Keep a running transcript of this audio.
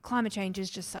climate change is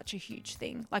just such a huge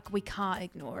thing. Like, we can't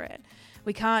ignore it.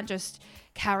 We can't just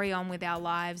carry on with our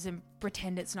lives and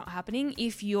pretend it's not happening.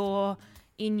 If you're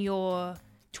in your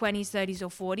 20s, 30s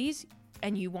or 40s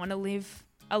and you want to live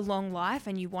a long life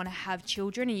and you want to have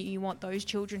children and you want those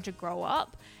children to grow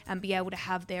up and be able to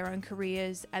have their own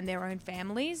careers and their own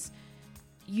families,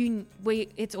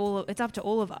 it's up to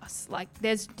all of us. Like,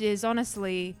 there's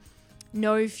honestly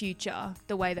no future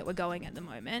the way that we're going at the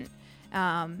moment.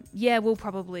 We'll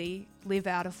probably live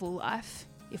out a full life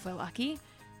if we're lucky,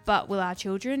 but will our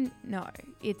children? No.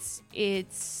 It's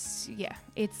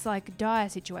like a dire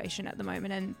situation at the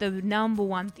moment, and the number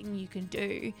one thing you can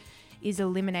do is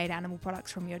eliminate animal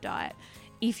products from your diet.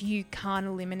 If you can't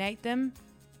eliminate them,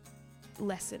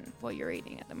 lessen what you're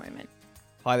eating at the moment.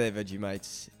 Hi there, Veggie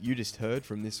Mates. You just heard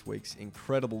from this week's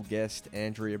incredible guest,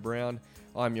 Andrea Brown.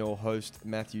 I'm your host,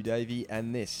 Matthew Davey,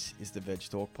 and this is the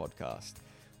VedgeTalk Podcast.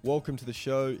 Welcome to the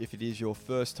show if it is your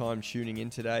first time tuning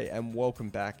in today, and welcome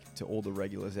back to all the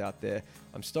regulars out there.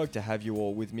 I'm stoked to have you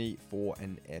all with me for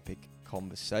an epic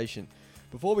conversation.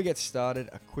 Before we get started,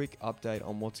 a quick update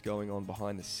on what's going on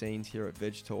behind the scenes here at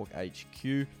VedgeTalk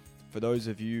HQ. For those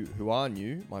of you who are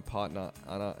new, my partner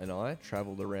Anna and I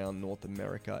traveled around North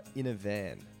America in a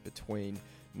van between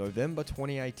November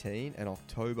 2018 and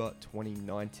October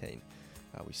 2019.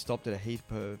 We stopped at a heap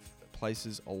of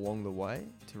places along the way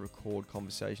to record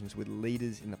conversations with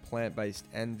leaders in the plant-based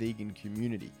and vegan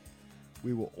community.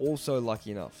 We were also lucky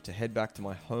enough to head back to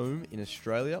my home in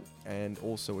Australia and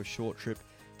also a short trip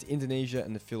to Indonesia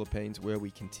and the Philippines, where we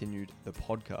continued the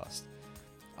podcast.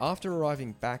 After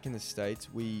arriving back in the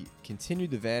States, we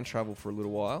continued the van travel for a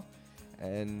little while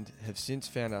and have since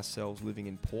found ourselves living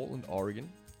in Portland,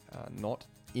 Oregon, not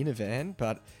in a van,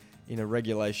 but in a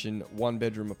regulation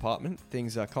one-bedroom apartment.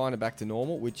 Things are kind of back to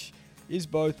normal, which is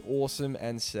both awesome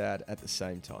and sad at the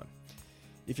same time.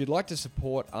 If you'd like to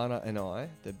support Anna and I,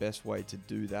 the best way to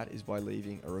do that is by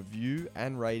leaving a review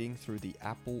and rating through the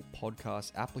Apple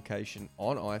Podcast application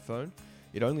on iPhone.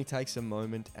 It only takes a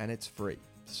moment and it's free.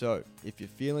 So if you're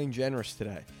feeling generous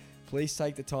today, please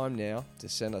take the time now to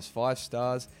send us 5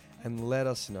 stars and let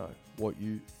us know what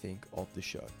you think of the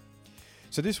show.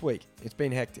 So this week, it's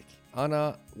been hectic.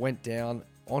 Anna went down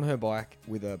on her bike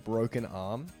with a broken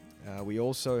arm. We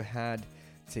also had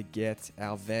to get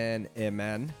our van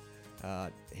airman.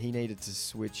 He needed to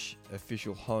switch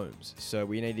official homes. So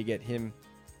we needed to get him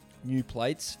new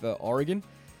plates for Oregon,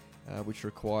 which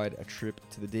required a trip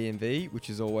to the DMV, which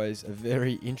is always a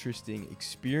very interesting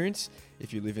experience.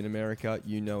 If you live in America,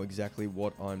 you know exactly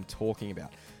what I'm talking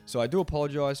about. So I do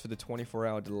apologize for the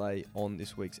 24-hour delay on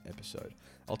this week's episode.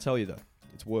 I'll tell you though,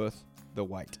 it's worth the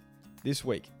wait. This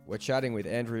week, we're chatting with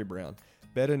Andrea Brown,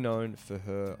 better known for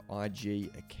her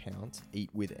IG account, Eat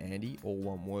With Andy, all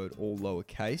one word, all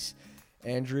lowercase.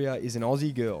 Andrea is an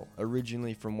Aussie girl,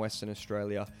 originally from Western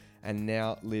Australia, and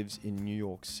now lives in New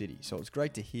York City. So it's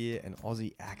great to hear an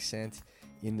Aussie accent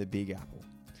in the Big Apple.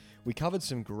 We covered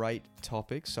some great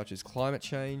topics such as climate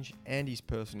change, Andy's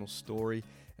personal story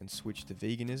and switch to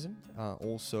veganism,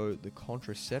 also the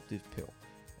contraceptive pill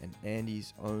and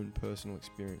Andy's own personal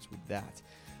experience with that.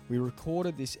 We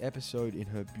recorded this episode in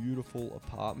her beautiful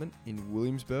apartment in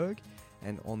Williamsburg,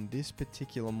 and on this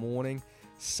particular morning,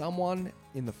 someone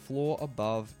in the floor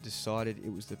above decided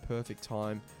it was the perfect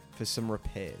time for some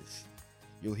repairs.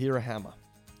 You'll hear a hammer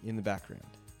in the background,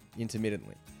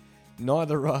 intermittently.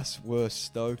 Neither of us were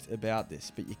stoked about this,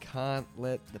 but you can't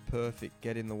let the perfect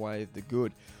get in the way of the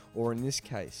good, or in this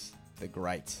case, the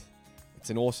great. It's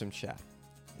an awesome chat,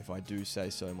 if I do say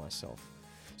so myself.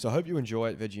 So I hope you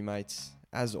enjoy it, Veggie Mates.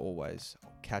 As always,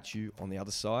 I'll catch you on the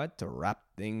other side to wrap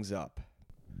things up.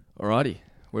 Alrighty,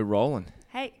 we're rolling.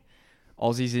 Hey.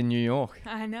 Aussies in New York.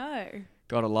 I know.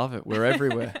 Gotta love it. We're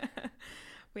everywhere.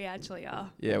 We actually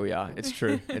are. Yeah, we are. It's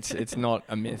true. It's not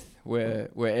a myth. We're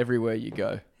everywhere you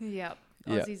go. Yep.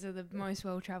 Yep. Aussies are the most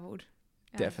well-travelled.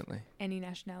 Definitely. Any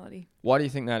nationality. Why do you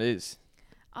think that is?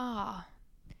 I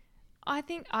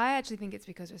actually think it's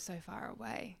because we're so far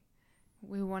away.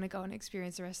 We want to go and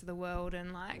experience the rest of the world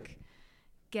and like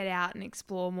get out and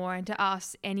explore more, and to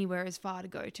us anywhere is far to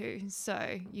go to.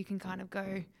 So you can kind of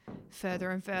go further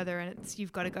and further, and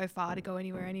you've got to go far to go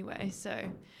anywhere anyway. So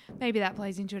maybe that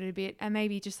plays into it a bit, and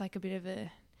maybe just like a bit of I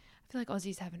feel like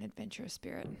Aussies have an adventurous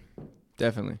spirit.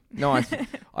 Definitely. No,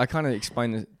 I kind of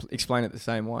explain it the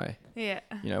same way. Yeah.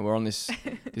 You know, we're on this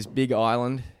big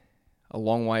island, a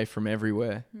long way from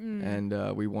everywhere,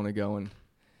 and we want to go and,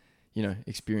 you know,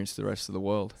 experience the rest of the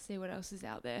world. See what else is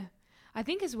out there. I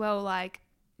think as well, like,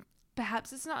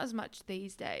 perhaps it's not as much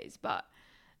these days, but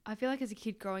I feel like as a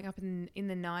kid growing up in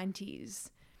the 90s,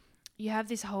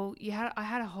 I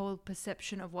had a whole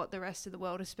perception of what the rest of the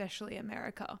world, especially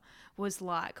America, was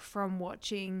like from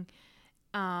watching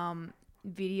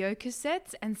video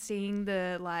cassettes and seeing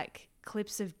the like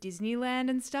clips of Disneyland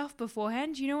and stuff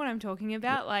beforehand. Do you know what I'm talking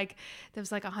about? Like there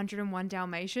was like 101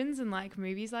 Dalmatians and like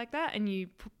movies like that, and you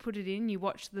put it in, you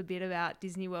watch the bit about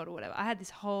Disney World or whatever. I had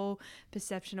this whole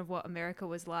perception of what America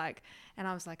was like, and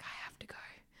I was like, I have to go.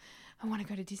 I want to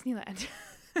go to Disneyland.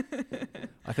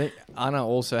 I think Anna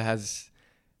also has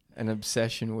an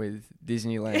obsession with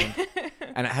Disneyland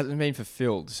and it hasn't been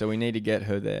fulfilled, so we need to get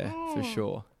her there for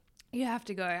sure. You have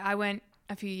to go. I went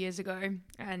a few years ago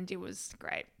and it was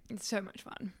great. It's so much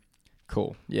fun.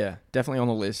 Cool. Yeah, definitely on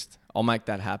the list. I'll make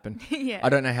that happen. Yeah. I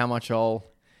don't know how much I'll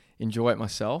enjoy it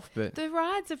myself, but the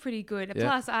rides are pretty good. Yeah.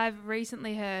 Plus, I've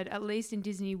recently heard, at least in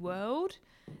Disney World,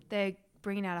 they're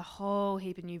bringing out a whole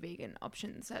heap of new vegan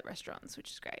options at restaurants,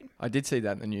 which is great. I did see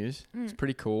that in the news. It's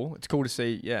pretty cool. It's cool to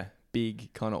see,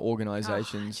 big kind of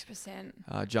organisations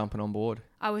 100%. Jumping on board.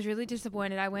 I was really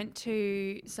disappointed. I went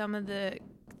to some of the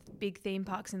big theme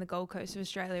parks in the Gold Coast of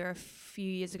Australia a few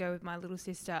years ago with my little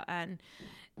sister, and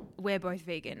we're both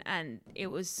vegan, and there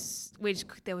was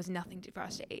nothing for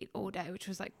us to eat all day, which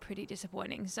was like pretty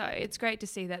disappointing. So it's great to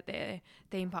see that their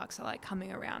theme parks are like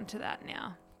coming around to that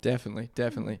now. Definitely.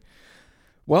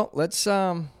 Well, let's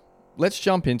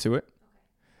jump into it.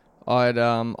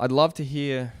 I'd love to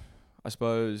hear, I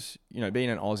suppose, being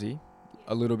an Aussie,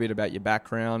 a little bit about your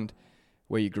background,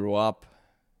 where you grew up,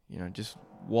 just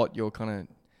what your kind of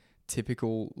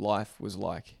typical life was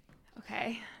like.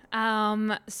 Okay.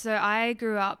 So I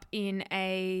grew up in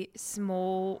a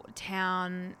small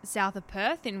town south of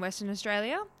Perth in Western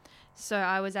Australia. So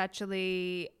I was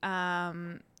actually,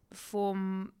 for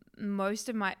most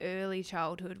of my early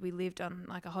childhood, we lived on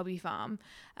like a hobby farm,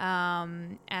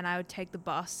 and I would take the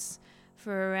bus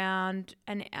for around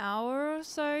an hour or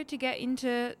so to get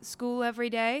into school every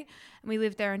day. And we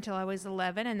lived there until I was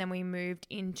 11, and then we moved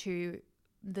into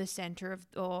the center of,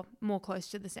 or more close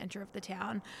to the center of the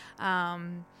town.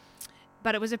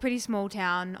 But it was a pretty small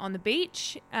town on the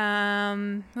beach.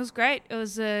 It was great. It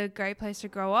was a great place to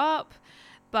grow up,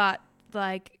 but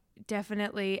like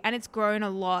definitely, and it's grown a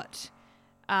lot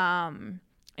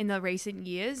in the recent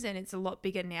years, and it's a lot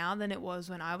bigger now than it was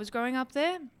when I was growing up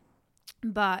there.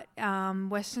 But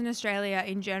Western Australia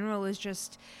in general is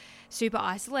just super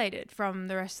isolated from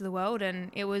the rest of the world,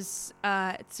 and it's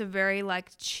a very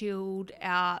like chilled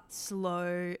out,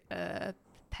 slow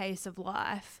pace of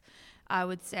life, I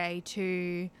would say,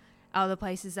 to other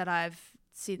places that I've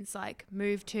since like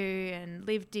moved to and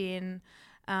lived in.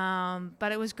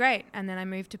 But it was great. And then I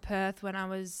moved to Perth when I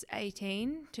was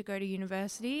 18 to go to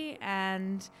university,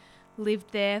 and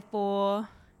lived there for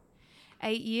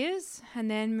 8 years, and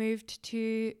then moved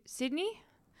to Sydney,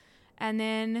 and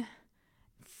then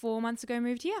 4 months ago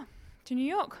moved here to New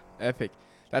York. Epic.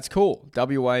 That's cool.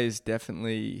 WA is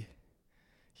definitely,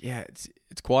 it's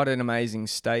quite an amazing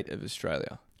state of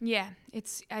Australia. Yeah,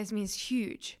 it's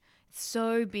huge. It's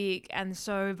so big and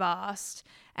so vast,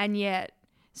 and yet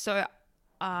so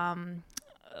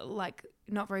like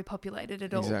not very populated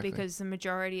at all. Exactly. Because the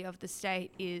majority of the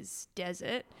state is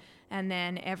desert, and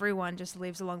then everyone just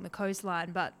lives along the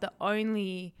coastline. But the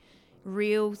only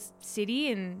real city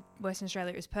in Western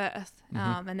Australia is Perth.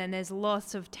 And then there's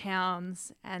lots of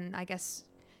towns and I guess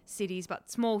cities, but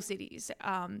small cities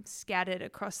scattered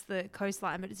across the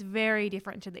coastline. But it's very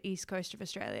different to the east coast of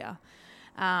Australia.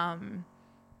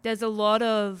 There's a lot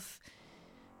of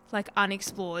like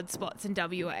unexplored spots in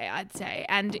WA, I'd say.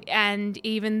 And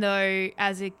even though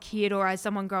as a kid or as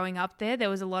someone growing up there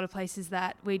was a lot of places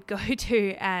that we'd go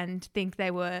to and think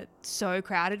they were so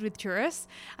crowded with tourists,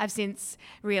 I've since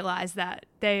realised that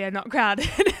they are not crowded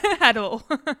at all.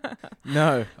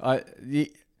 No,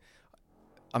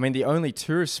 the only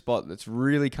tourist spot that's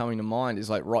really coming to mind is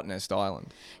like Rottnest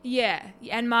Island. Yeah,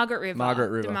 and Margaret River.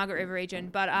 The Margaret River region.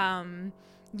 But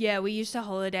yeah, we used to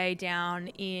holiday down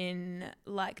in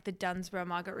like the Dunsborough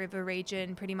Margaret River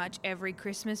region pretty much every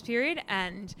Christmas period,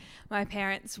 and my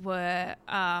parents were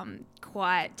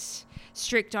quite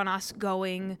strict on us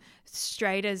going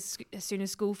straight as soon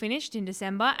as school finished in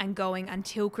December and going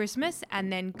until Christmas,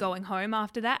 and then going home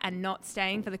after that and not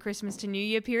staying for the Christmas to New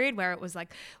Year period where it was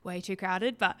like way too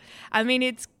crowded. But I mean,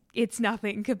 it's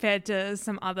nothing compared to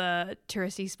some other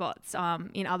touristy spots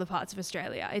in other parts of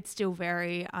Australia. It's still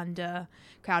very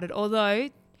undercrowded. Although,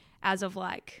 as of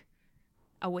like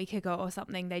a week ago or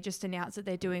something, they just announced that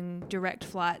they're doing direct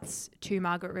flights to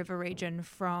Margaret River region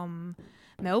from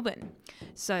Melbourne.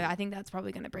 So I think that's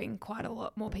probably going to bring quite a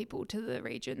lot more people to the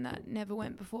region that never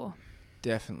went before.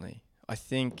 Definitely. I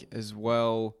think as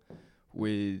well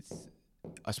with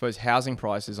I suppose, housing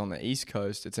prices on the East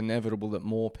Coast, it's inevitable that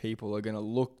more people are going to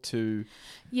look to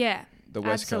the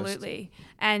West Coast. Absolutely.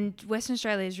 And Western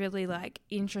Australia is really like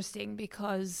interesting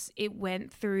because it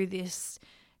went through this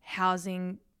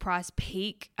housing price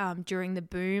peak during the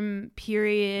boom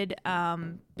period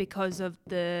because of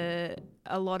a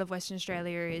lot of Western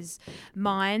Australia is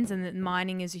mines, and that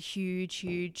mining is a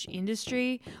huge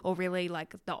industry, or really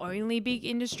like the only big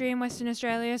industry in Western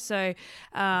Australia. So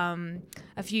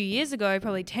a few years ago,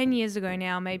 probably 10 years ago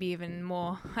now, maybe even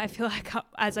more, I feel like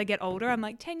as I get older, I'm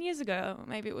like 10 years ago,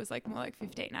 maybe it was like more like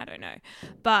 15, I don't know.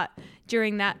 But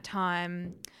during that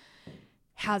time,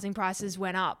 housing prices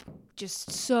went up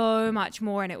just so much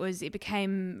more, and it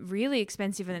became really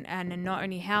expensive, and not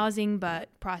only housing, but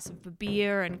price of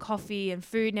beer and coffee and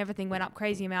food and everything went up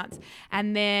crazy amounts.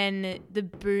 And then the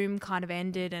boom kind of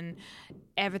ended and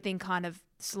everything kind of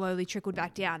slowly trickled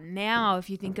back down. Now, if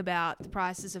you think about the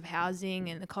prices of housing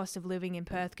and the cost of living in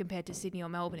Perth compared to Sydney or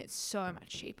Melbourne, it's so much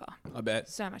cheaper. I bet.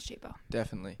 So much cheaper.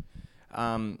 Definitely.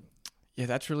 Yeah,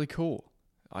 that's really cool.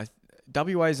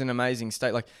 WA is an amazing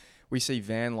state. Like, we see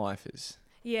van lifers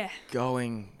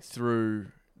going through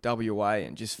WA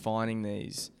and just finding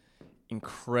these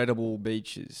incredible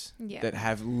beaches that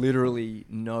have literally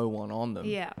no one on them.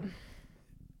 Yeah.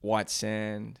 White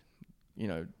sand,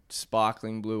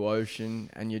 sparkling blue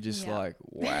ocean, and you're just like,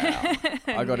 wow,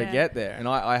 I got to get there. And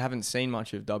I haven't seen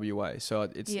much of WA, so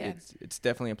it's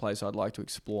definitely a place I'd like to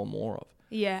explore more of.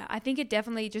 Yeah, I think it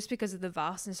definitely, just because of the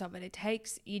vastness of it,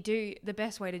 the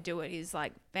best way to do it is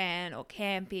like van or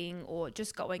camping or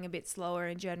just going a bit slower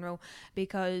in general,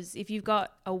 because if you've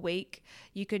got a week,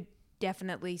 you could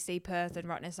definitely see Perth and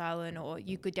Rottnest Island, or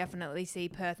you could definitely see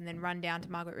Perth and then run down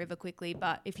to Margaret River quickly.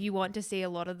 But if you want to see a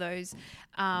lot of those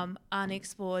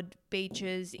unexplored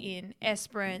beaches in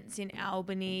Esperance, in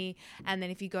Albany, and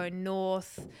then if you go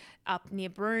north up near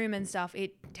Broome and stuff,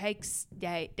 it takes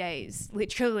days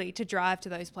literally to drive to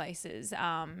those places.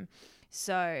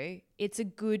 So it's a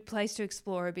good place to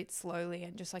explore a bit slowly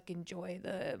and just like enjoy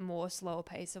the more slower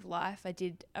pace of life. I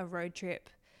did a road trip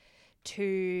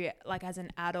to, like, as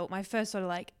an adult, my first sort of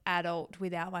like adult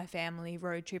without my family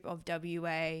road trip of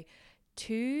WA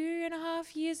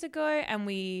 2.5 years ago, and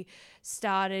we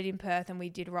started in Perth and we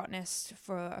did Rottnest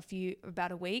for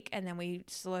about a week, and then we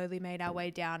slowly made our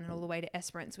way down and all the way to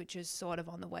Esperance, which is sort of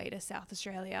on the way to South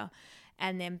Australia,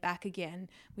 and then back again.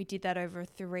 We did that over a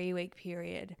 3-week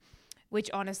period, which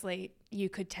honestly you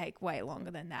could take way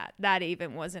longer than that. That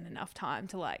even wasn't enough time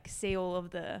to like see all of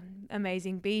the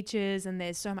amazing beaches, and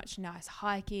there's so much nice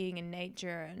hiking and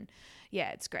nature, and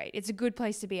yeah, it's great. It's a good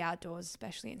place to be outdoors,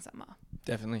 especially in summer.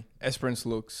 Definitely. Esperance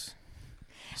looks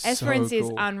Esperance so cool.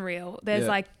 is unreal. There's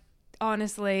like,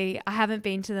 honestly, I haven't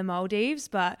been to the Maldives,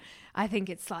 but I think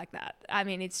it's like that. I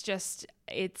mean, it's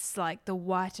like the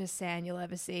whitest sand you'll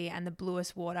ever see and the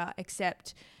bluest water,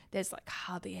 except there's like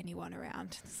hardly anyone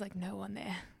around. There's like no one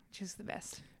there, which is the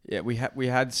best. Yeah, we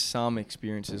had some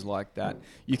experiences like that.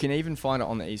 You can even find it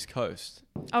on the East Coast.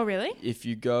 Oh, really? If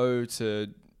you go to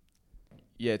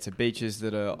beaches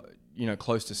that are,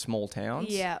 close to small towns.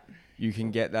 Yeah. You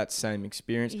can get that same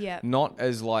experience. Yeah. Not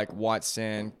as like white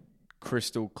sand,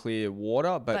 crystal clear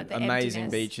water, but amazing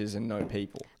emptiness. Beaches and no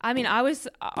people. I mean, I was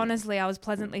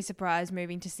pleasantly surprised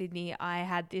moving to Sydney.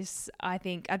 I've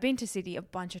been to Sydney a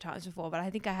bunch of times before, but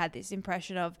I think I had this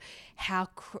impression of how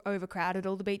overcrowded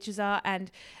all the beaches are,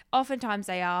 and oftentimes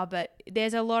they are, but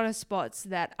there's a lot of spots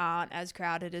that aren't as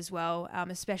crowded as well,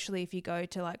 especially if you go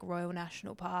to like Royal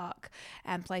National Park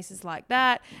and places like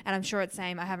that. And I'm sure it's the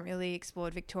same. I haven't really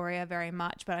explored Victoria very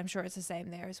much, but I'm sure it's the same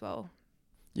there as well.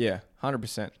 Yeah,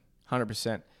 100%.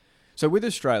 100%. So with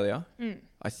Australia,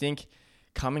 I think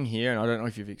coming here, and I don't know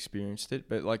if you've experienced it,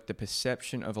 but like the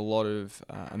perception of a lot of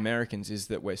Americans is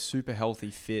that we're super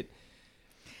healthy, fit,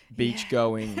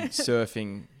 beach-going,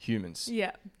 surfing humans.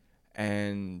 Yeah.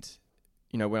 And,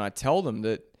 when I tell them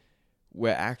that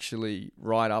we're actually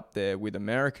right up there with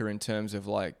America in terms of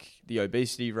like the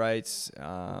obesity rates,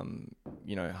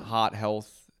 heart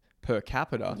health, per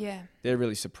capita, they're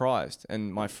really surprised.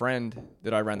 And my friend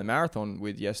that I ran the marathon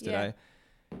with yesterday,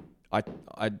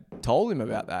 I told him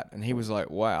about that, and he was like,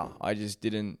 wow, I just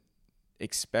didn't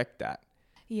expect that.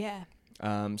 Yeah.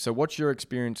 So what's your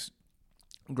experience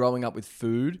growing up with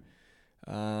food,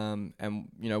 and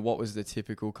what was the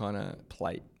typical kind of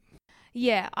plate?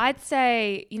 Yeah, I'd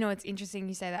say, it's interesting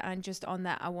you say that, and just on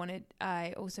that,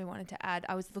 I also wanted to add,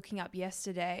 I was looking up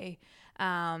yesterday,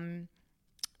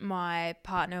 my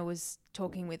partner was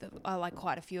talking with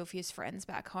quite a few of his friends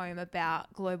back home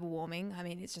about global warming. I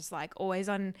mean, it's just like always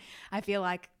on. I feel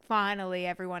like finally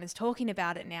everyone is talking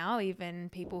about it now, even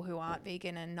people who aren't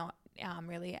vegan and not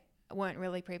really weren't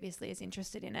really previously as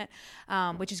interested in it,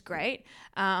 which is great.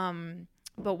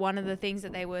 But one of the things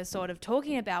that they were sort of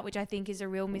talking about, which I think is a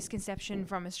real misconception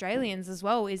from Australians as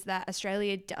well, is that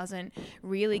Australia doesn't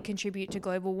really contribute to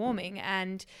global warming.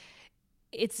 And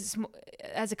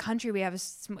as a country,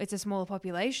 it's a smaller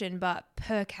population, but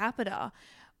per capita,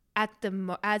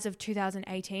 as of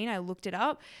 2018, I looked it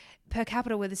up, per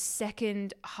capita we're the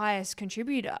second highest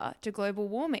contributor to global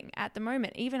warming at the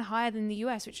moment, even higher than the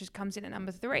US, which comes in at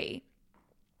number 3.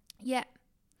 Yeah.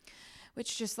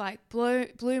 Which just like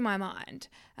blew my mind.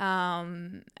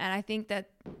 And I think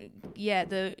that,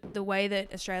 the way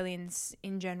that Australians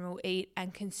in general eat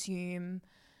and consume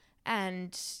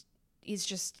and is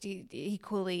just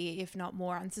equally, if not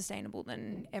more, unsustainable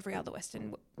than every other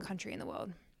Western country in the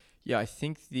world. Yeah, I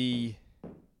think the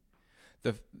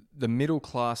middle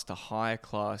class to higher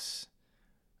class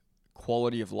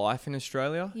quality of life in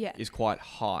Australia is quite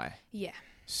high. Yeah.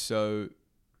 So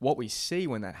what we see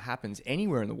when that happens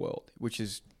anywhere in the world, which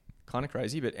is kind of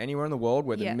crazy, but anywhere in the world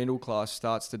where the middle class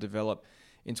starts to develop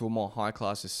into a more high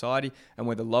class society and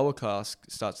where the lower class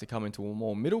starts to come into a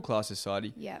more middle class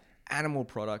society, animal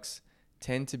products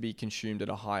tend to be consumed at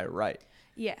a higher rate.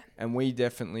 Yeah. And we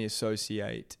definitely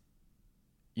associate,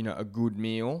 a good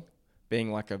meal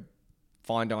being like a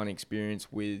fine dining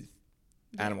experience with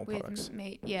animal products.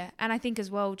 Meat, yeah. And I think as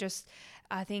well,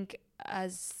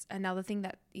 as another thing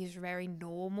that is very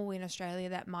normal in Australia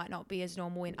that might not be as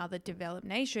normal in other developed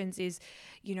nations is,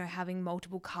 having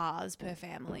multiple cars per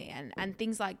family and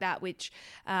things like that, which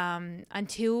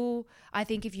until I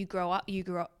think if you grow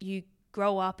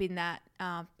up in that,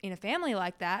 in a family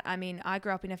like that. I mean, I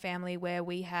grew up in a family where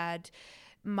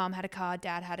mum had a car,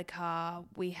 dad had a car,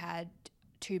 we had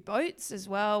 2 boats as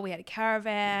well. We had a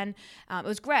caravan. It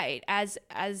was great as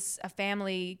a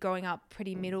family growing up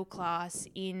pretty middle class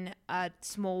in a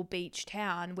small beach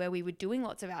town where we were doing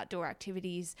lots of outdoor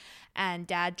activities, and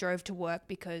dad drove to work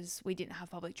because we didn't have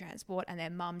public transport, and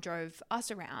then mum drove us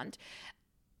around.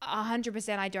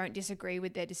 100% I don't disagree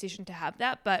with their decision to have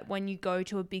that, but when you go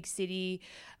to a big city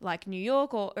like New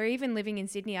York or even living in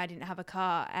Sydney, I didn't have a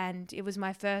car, and it was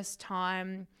my first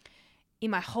time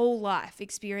in my whole life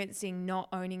experiencing not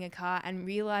owning a car and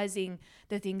realizing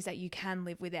the things that you can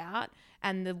live without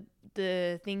and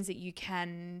the things that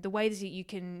the ways that you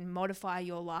can modify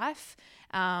your life,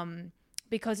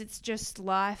 because it's just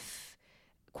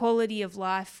quality of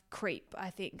life creep. I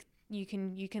think you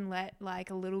can let like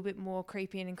a little bit more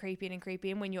creep in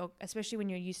especially when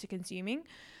you're used to consuming.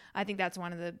 I think that's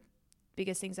one of the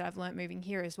biggest things that I've learned moving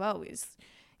here as well, is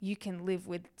you can live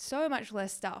with so much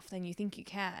less stuff than you think you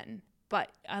can. But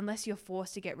unless you're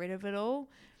forced to get rid of it all,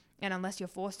 and unless you're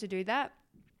forced to do that,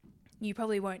 you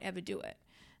probably won't ever do it.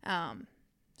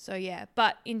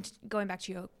 But going back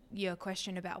to your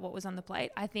question about what was on the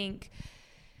plate, I think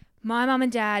my mum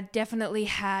and dad definitely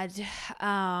had,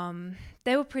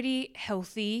 they were pretty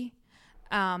healthy.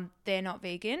 They're not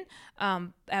vegan.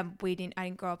 And I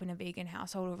didn't grow up in a vegan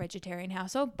household or vegetarian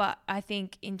household, but I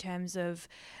think in terms of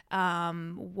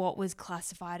what was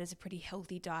classified as a pretty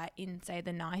healthy diet in, say,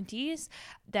 the 90s,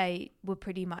 they were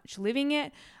pretty much living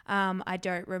it. I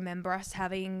don't remember us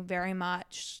having very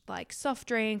much like soft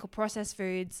drink or processed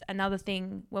foods. Another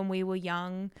thing, when we were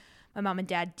young, my mum and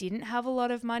dad didn't have a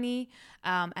lot of money.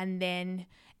 And then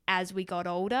as we got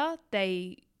older,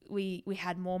 we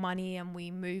had more money and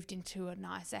we moved into a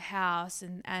nicer house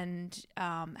and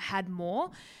had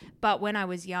more. But when I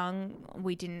was young,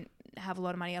 we didn't have a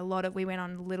lot of money. We went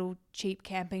on little cheap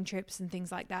camping trips and things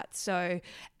like that. So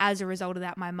as a result of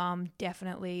that, my mum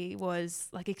definitely was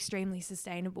like extremely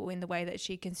sustainable in the way that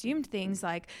she consumed things.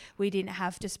 Like we didn't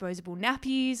have disposable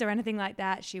nappies or anything like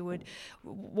that. She would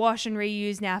wash and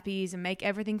reuse nappies and make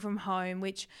everything from home,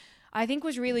 which I think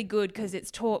was really good because it's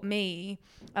taught me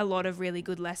a lot of really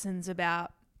good lessons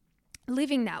about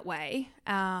living that way.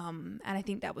 And I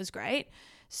think that was great.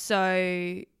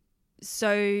 So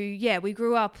yeah, we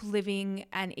grew up living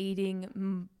and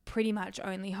eating pretty much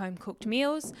only home cooked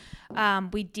meals.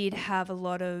 We did have a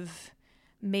lot of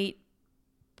meat,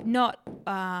 not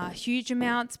huge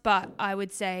amounts, but I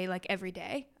would say like every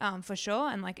day for sure,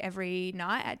 and like every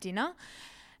night at dinner,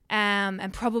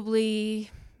 and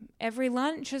probably every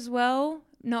lunch as well,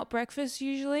 not breakfast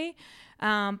usually.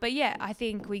 But yeah, I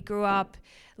think we grew up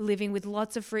living with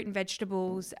lots of fruit and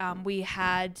vegetables. We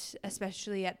had,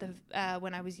 especially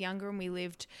when I was younger and we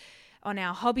lived on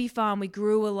our hobby farm, we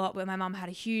grew a lot, where my mum had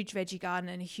a huge veggie garden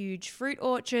and a huge fruit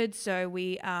orchard. So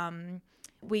we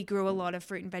grew a lot of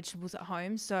fruit and vegetables at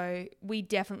home. So we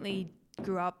definitely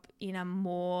grew up in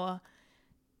a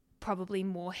probably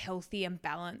more healthy and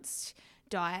balanced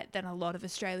diet than a lot of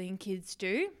Australian kids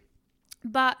do.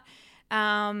 But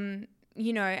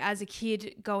You know, as a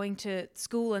kid going to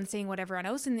school and seeing what everyone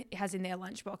else has in their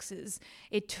lunchboxes,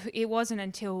 it wasn't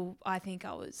until I think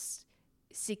I was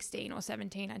 16 or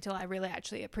 17 until I really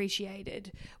actually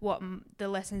appreciated what the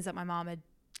lessons that my mom had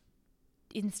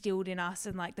instilled in us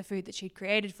and like the food that she'd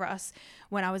created for us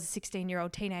when I was a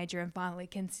 16-year-old teenager and finally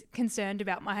concerned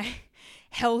about my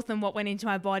health and what went into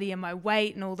my body and my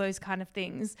weight and all those kind of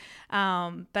things.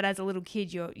 But as a little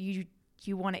kid,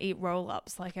 you want to eat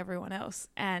roll-ups like everyone else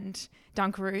and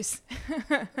Dunkaroos.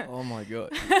 Oh my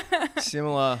God.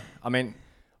 Similar. I mean,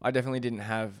 I definitely didn't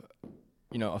have,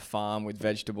 a farm with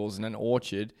vegetables and an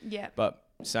orchard. Yeah. But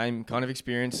same kind of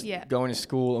experience. Yeah. Going to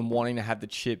school and wanting to have the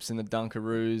chips and the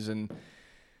Dunkaroos and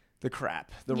the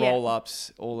crap, the Yeah.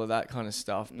 roll-ups, all of that kind of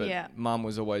stuff. But Yeah. Mum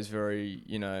was always very,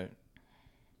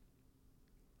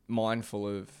 mindful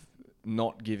of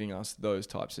not giving us those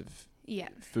types of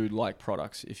food-like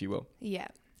products, if you will. Yeah.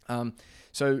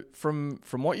 So from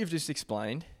what you've just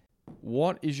explained,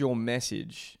 what is your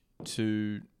message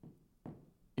to,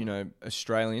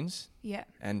 Australians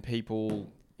and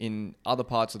people in other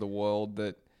parts of the world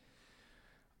that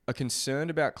are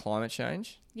concerned about climate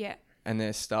change? Yeah. And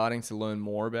they're starting to learn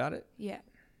more about it? Yeah.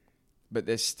 But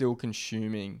they're still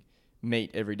consuming meat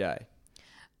every day.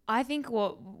 I think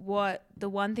what the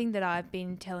one thing that I've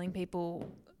been telling people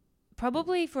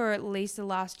probably for at least the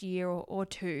last year or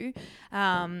two,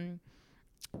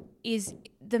 is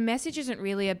the message isn't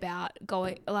really about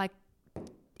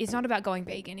it's not about going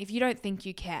vegan. If you don't think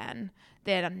you can,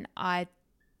 then I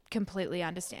completely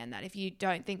understand that. If you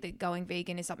don't think that going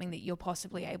vegan is something that you're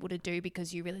possibly able to do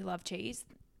because you really love cheese,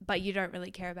 but you don't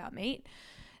really care about meat,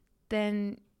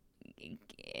 then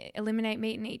eliminate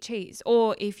meat and eat cheese.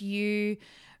 Or if you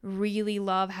really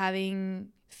love having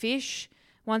fish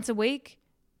once a week,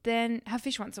 then have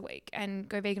fish once a week and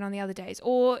go vegan on the other days.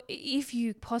 Or if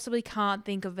you possibly can't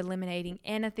think of eliminating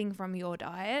anything from your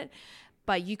diet,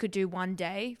 but you could do one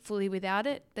day fully without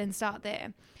it, then start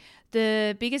there.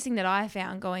 The biggest thing that I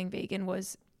found going vegan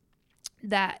was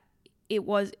that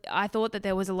I thought that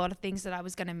there was a lot of things that I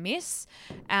was going to miss,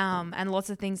 and lots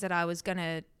of things that I was going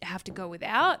to have to go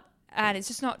without. And it's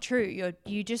just not true.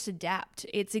 You just adapt.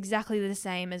 It's exactly the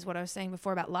same as what I was saying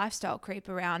before about lifestyle creep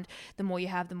around the more you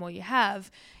have, the more you have.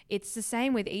 It's the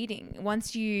same with eating.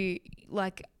 Once you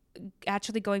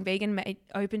actually going vegan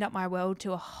opened up my world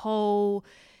to a whole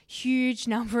huge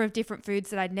number of different foods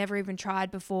that I'd never even tried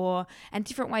before, and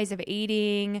different ways of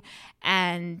eating,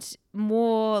 and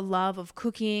more love of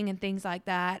cooking and things like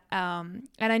that. And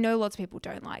I know lots of people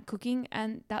don't like cooking,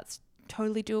 and that's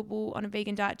totally doable on a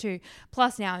vegan diet too.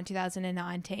 Plus now in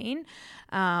 2019,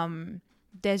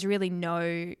 there's really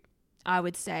no, I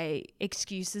would say,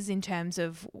 excuses in terms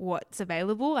of what's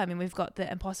available. I mean, we've got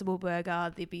the Impossible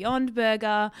Burger, the Beyond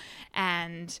Burger,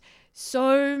 and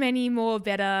so many more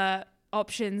better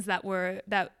options that are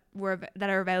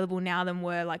available now than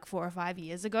were like 4 or 5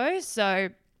 years ago. So,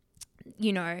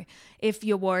 if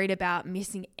you're worried about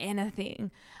missing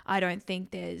anything, I don't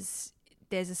think there's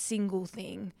a single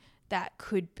thing that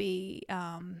could be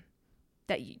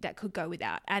that could go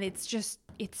without. And it's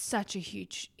such a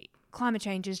huge, climate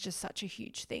change is just such a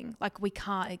huge thing. Like, we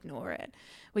can't ignore it.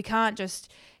 We can't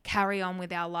just carry on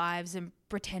with our lives and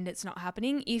pretend it's not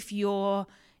happening. If you're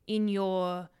in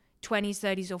your 20s,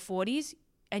 30s or 40s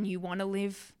and you want to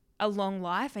live a long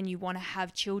life and you want to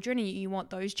have children and you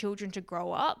want those children to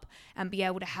grow up and be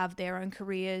able to have their own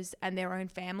careers and their own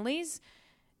families,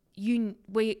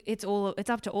 it's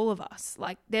up to all of us.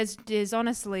 Like, there's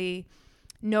honestly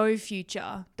no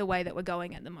future the way that we're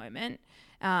going at the moment.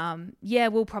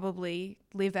 We'll probably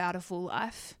live out a full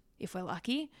life if we're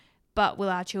lucky, but will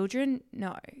our children?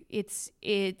 No. It's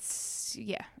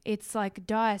like a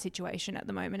dire situation at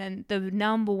the moment, and the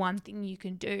number one thing you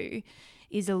can do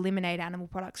is eliminate animal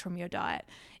products from your diet.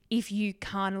 If you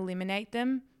can't eliminate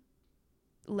them,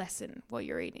 lessen what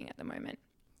you're eating at the moment.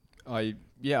 I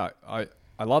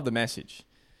love the message.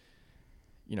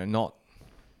 Not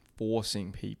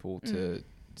forcing people to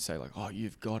say like, oh,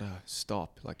 you've got to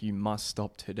stop. Like, you must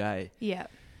stop today. Yeah.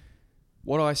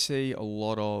 What I see a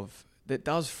lot of that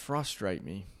does frustrate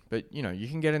me, but you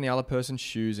can get in the other person's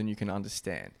shoes and you can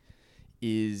understand,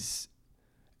 is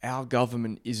our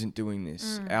government isn't doing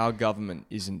this. Our government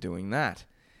isn't doing that.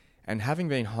 And having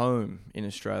been home in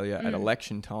Australia at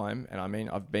election time, and I mean,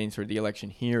 I've been through the election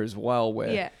here as well,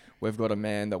 where we've got a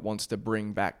man that wants to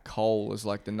bring back coal as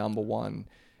like the number one,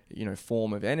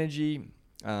 form of energy.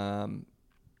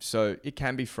 So it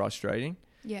can be frustrating.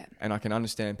 Yeah. And I can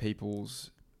understand people's,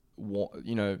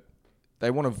 they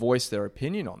want to voice their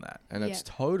opinion on that. And it's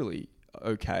totally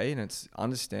okay and it's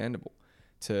understandable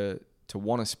to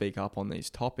want to speak up on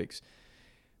these topics.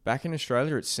 back in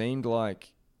Australia, it seemed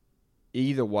like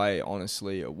either way,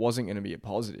 honestly, it wasn't going to be a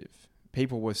positive.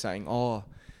 People were saying, oh,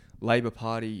 Labor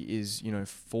Party is,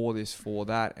 for this, for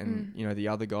that. And, the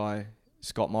other guy,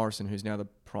 Scott Morrison, who's now the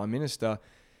Prime Minister,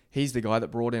 he's the guy that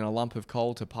brought in a lump of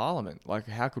coal to Parliament. Like,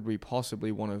 how could we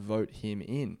possibly want to vote him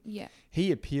in? Yeah.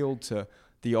 He appealed to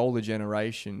the older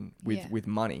generation with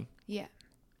money. Yeah.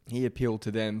 He appealed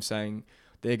to them saying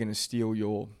they're going to steal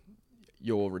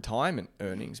your retirement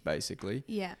earnings, basically.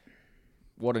 Yeah.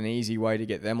 What an easy way to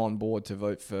get them on board to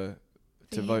vote for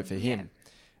him.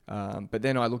 But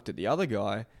then I looked at the other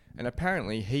guy, and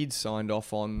apparently he'd signed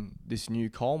off on this new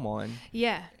coal mine.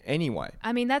 Yeah. Anyway.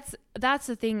 I mean, that's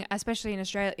the thing, especially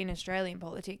in Australian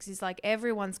politics, is like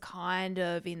everyone's kind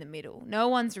of in the middle. No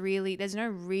one's really, there's no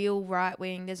real right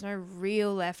wing, there's no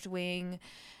real left wing.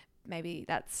 Maybe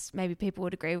people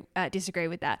would disagree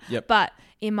with that. Yep. But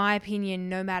in my opinion,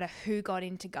 no matter who got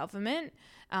into government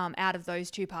out of those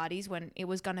two parties, when it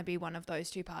was going to be one of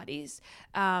those two parties,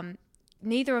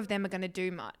 neither of them are going to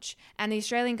do much. And the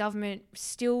Australian government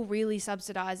still really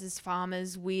subsidises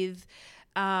farmers with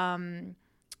animal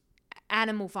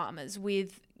farmers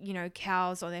with,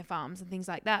 cows on their farms and things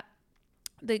like that.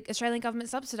 The Australian government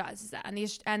subsidises that, and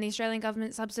the Australian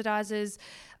government subsidises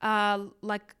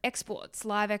like exports,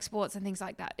 live exports and things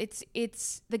like that.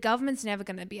 It's the government's never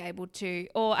going to be able to,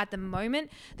 or at the moment,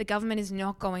 the government is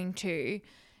not going to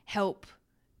help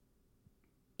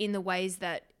in the ways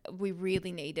that we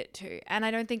really need it to. And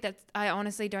I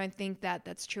honestly don't think that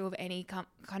that's true of any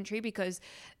country, because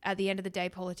at the end of the day,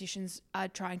 politicians are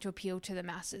trying to appeal to the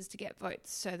masses to get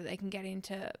votes so that they can get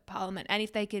into Parliament. And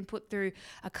if they can put through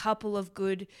a couple of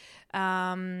good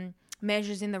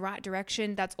measures in the right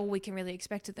direction, that's all we can really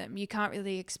expect of them. You can't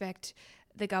really expect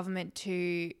the government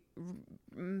to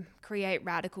create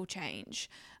radical change.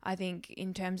 I think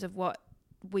in terms of what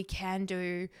we can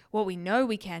do, what we know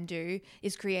we can do,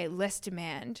 is create less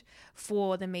demand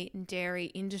for the meat and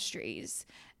dairy industries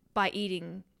by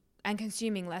eating and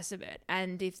consuming less of it.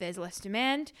 And if there's less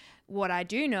demand, what I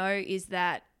do know is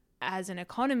that as an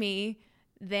economy,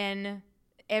 then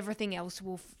everything else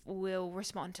will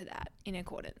respond to that in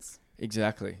accordance.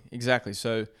 Exactly.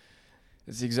 So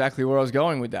it's exactly where I was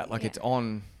going with that. Like, it's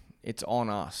on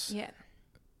us. Yeah.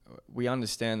 We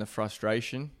understand the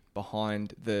frustration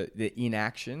behind the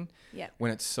inaction when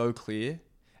it's so clear,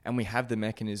 and we have the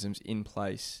mechanisms in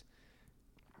place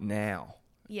now.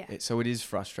 So it is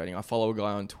frustrating. I follow a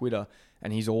guy on Twitter,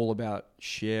 and he's all about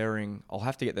sharing. I'll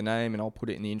have to get the name and I'll put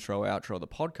it in the intro, outro of the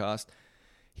podcast.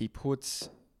 He puts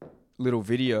little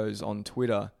videos on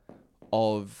Twitter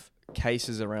of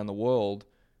cases around the world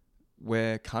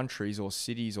where countries or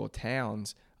cities or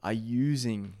towns are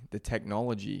using the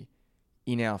technology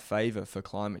in our favor for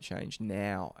climate change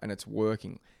now, and it's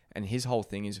working. And his whole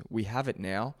thing is, we have it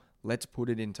now, let's put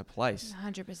it into place.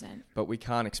 100%. But we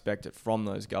can't expect it from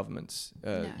those governments.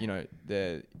 No.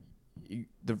 They're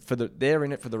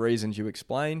in it for the reasons you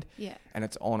explained, and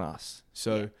it's on us.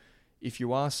 So if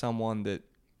you are someone that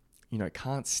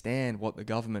can't stand what the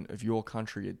government of your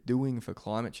country are doing for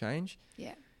climate change,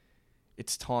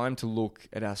 it's time to look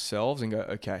at ourselves and go,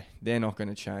 okay, they're not going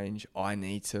to change. I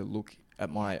need to look at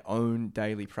my own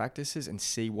daily practices and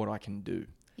see what I can do.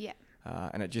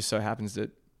 And it just so happens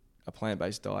that a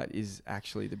plant-based diet is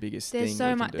actually the biggest thing we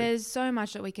can do. There's so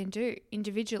much that we can do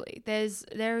individually.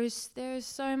 There is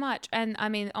so much. And I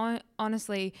mean,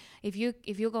 honestly, if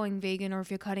you're going vegan, or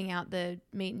if you're cutting out the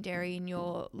meat and dairy in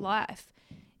your life,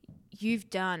 you've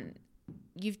done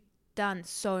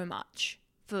so much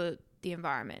for the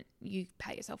environment. You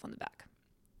pat yourself on the back.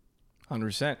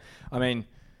 100%. I mean,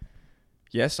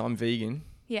 yes, I'm vegan.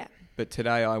 Yeah. But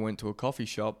today I went to a coffee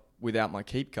shop without my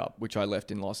keep cup, which I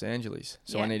left in Los Angeles.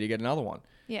 So I need to get another one.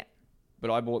 Yeah. But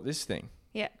I bought this thing.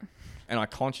 Yeah. And I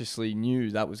consciously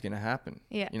knew that was going to happen.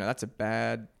 Yeah. That's a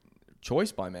bad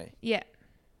choice by me. Yeah.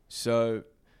 So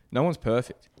no one's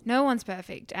perfect. No one's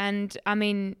perfect. And I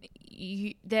mean,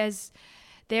 there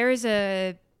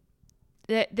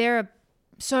are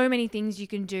so many things you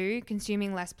can do,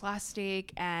 consuming less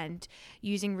plastic and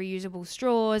using reusable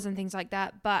straws and things like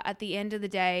that. But at the end of the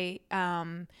day,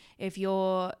 if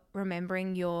you're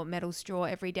remembering your metal straw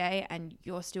every day and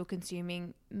you're still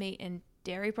consuming meat and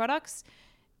dairy products,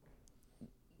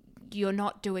 you're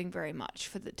not doing very much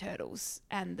for the turtles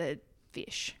and the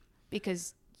fish,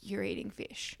 because you're eating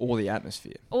fish. Or the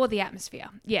atmosphere.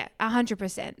 Yeah,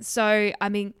 100%. So, I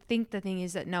mean, think the thing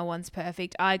is that no one's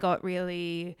perfect. I got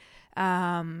really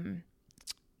sort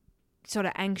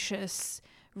of anxious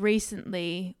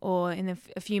recently, or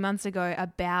a few months ago,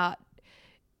 about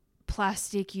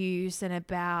plastic use and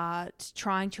about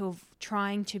trying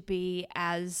to be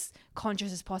as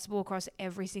conscious as possible across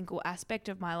every single aspect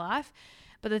of my life.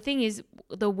 But the thing is,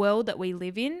 the world that we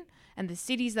live in and the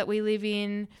cities that we live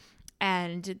in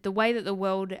and the way that the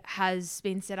world has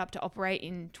been set up to operate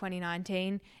in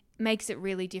 2019 makes it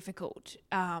really difficult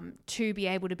to be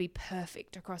able to be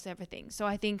perfect across everything. So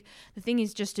I think the thing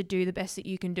is just to do the best that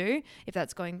you can do. If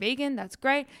that's going vegan, that's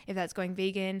great. If that's going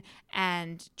vegan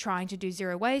and trying to do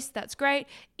zero waste, that's great.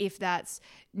 If that's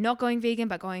not going vegan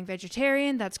but going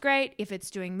vegetarian, that's great. If it's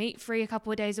doing meat-free a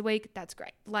couple of days a week, that's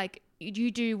great. Like,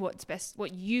 you do what's best,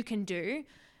 what you can do,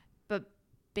 but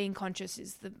being conscious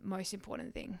is the most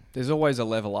important thing. There's always a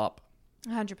level up.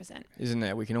 100%. Isn't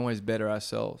there? We can always better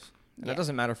ourselves. And Yeah. that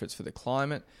doesn't matter if it's for the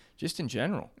climate, just in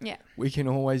general. Yeah. We can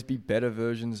always be better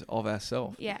versions of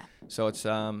ourselves. Yeah. So it's,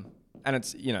 and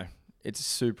it's, it's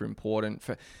super important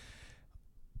for,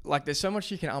 like, there's so much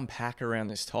you can unpack around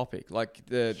this topic. Like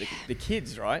the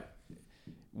kids, right?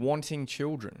 Wanting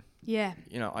children. Yeah.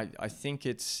 I think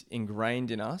it's ingrained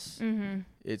in us. Mm-hmm.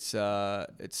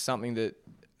 It's something that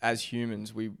as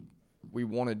humans, we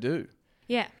want to do.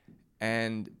 Yeah.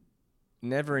 And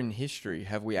never in history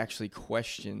have we actually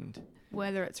questioned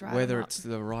Whether it's right whether or not. it's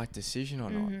the right decision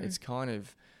or Mhm. not. It's kind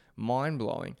of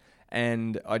mind-blowing.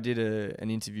 And I did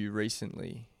an interview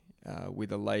recently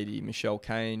with a lady, Michelle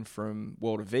Kane from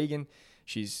World of Vegan.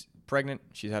 She's pregnant.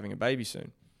 She's having a baby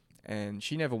soon. And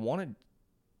she never wanted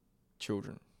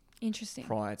children Interesting.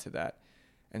 prior to that.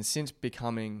 And since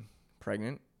becoming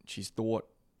pregnant, she's thought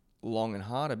long and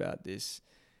hard about this.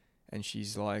 And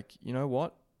she's like, you know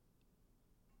what?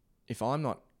 If I'm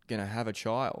not going to have a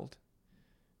child,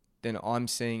 then I'm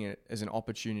seeing it as an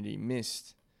opportunity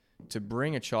missed to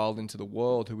bring a child into the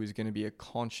world who is going to be a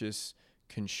conscious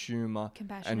consumer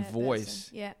and voice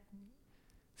person.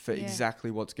 for Yeah.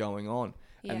 exactly what's going on.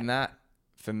 Yeah. And that,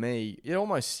 for me, it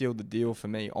almost sealed the deal for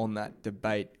me on that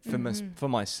debate for for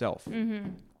myself. Mm-hmm.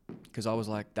 Because I was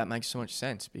like, that makes so much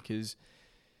sense. Because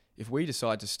if we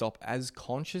decide to stop as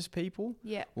conscious people,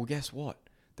 Yeah. well, guess what?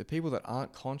 The people that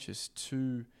aren't conscious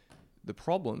to the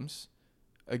problems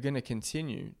are going to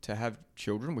continue to have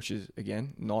children, which is,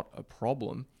 again, not a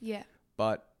problem. Yeah.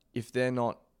 But if they're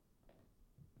not,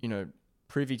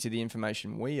 privy to the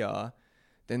information we are,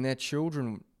 then their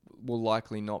children will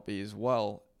likely not be as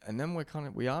well. And then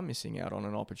we are missing out on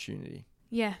an opportunity.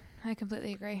 Yeah. I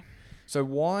completely agree. So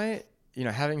why,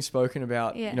 having spoken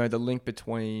about, Yeah. the link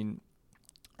between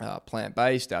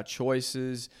plant-based, our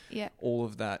choices, Yeah. all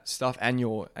of that stuff, and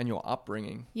your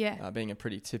upbringing, Yeah. being a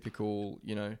pretty typical,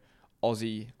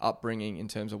 Aussie upbringing in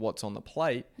terms of what's on the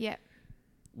plate, Yeah.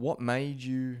 what made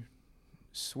you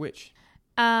switch?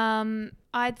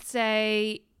 I'd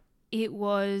say it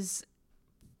was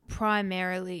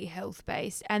primarily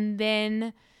health-based, and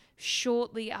then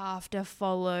shortly after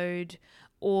followed,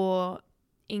 or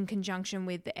in conjunction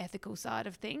with the ethical side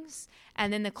of things,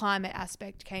 and then the climate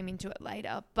aspect came into it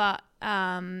later. But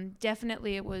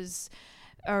definitely it was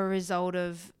a result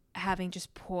of having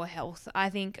just poor health. I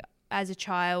think as a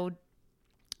child,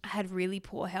 I had really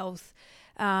poor health,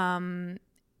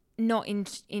 not in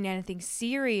anything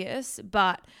serious,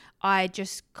 but I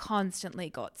just constantly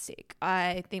got sick.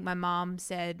 I think my mom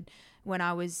said when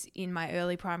I was in my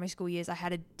early primary school years, I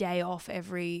had a day off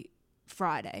every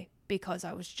Friday because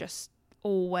I was just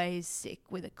always sick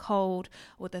with a cold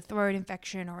or with a throat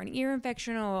infection or an ear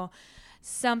infection or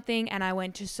something. And I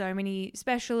went to so many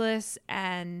specialists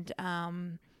and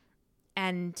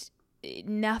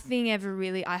nothing ever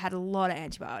really, I had a lot of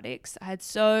antibiotics. I had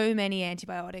so many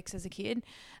antibiotics as a kid.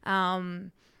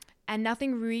 And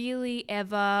nothing really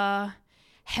ever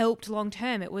helped long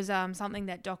term. It was something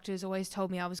that doctors always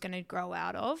told me I was going to grow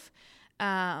out of,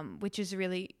 which is a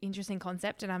really interesting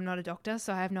concept. And I'm not a doctor,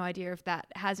 so I have no idea if that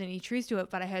has any truth to it.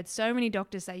 But I heard so many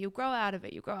doctors say, you'll grow out of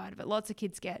it, you'll grow out of it. Lots of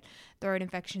kids get throat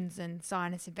infections and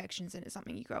sinus infections, and it's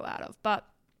something you grow out of. But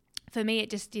for me, it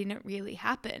just didn't really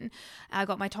happen. I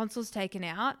got my tonsils taken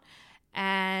out,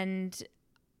 and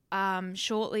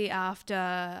shortly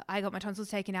after I got my tonsils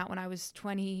taken out when I was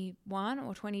 21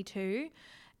 or 22,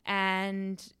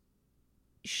 and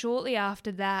shortly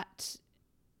after that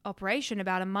operation,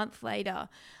 about a month later,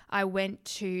 I went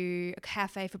to a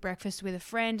cafe for breakfast with a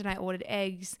friend and I ordered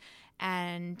eggs,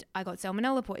 and I got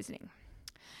salmonella poisoning.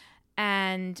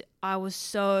 And I was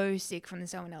so sick from the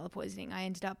salmonella poisoning. I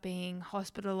ended up being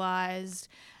hospitalized.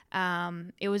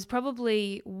 It was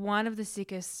probably one of the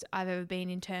sickest I've ever been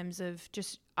in terms of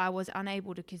just I was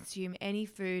unable to consume any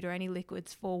food or any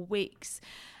liquids for weeks.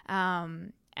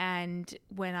 And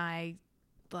when I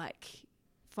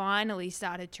finally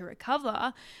started to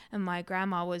recover, and my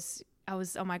grandma was I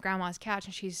was on my grandma's couch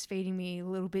and she's feeding me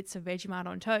little bits of Vegemite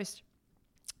on toast,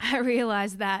 I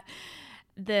realized that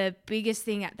the biggest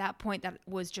thing at that point that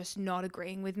was just not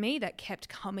agreeing with me that kept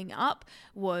coming up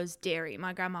was dairy.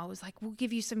 My grandma was like, we'll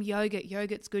give you some yogurt.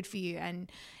 Yogurt's good for you.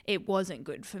 And it wasn't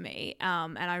good for me.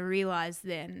 And I realized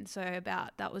then,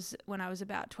 that was when I was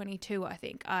about 22, I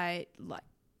think, I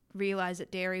realized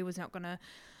that dairy was not going to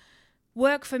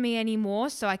work for me anymore.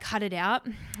 So I cut it out.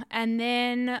 And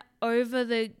then over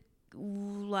the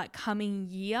coming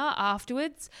year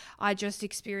afterwards, I just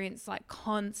experienced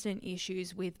constant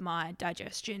issues with my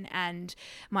digestion and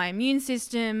my immune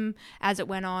system as it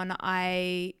went on.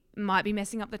 I might be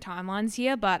messing up the timelines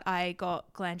here, but I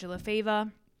got glandular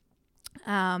fever,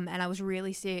 and I was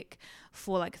really sick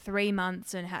for 3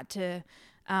 months and had to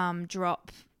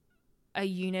drop a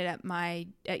unit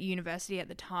at university at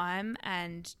the time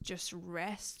and just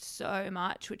rest so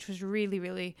much, which was really,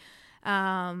 really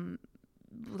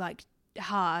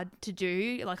hard to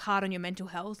do, hard on your mental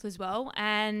health as well.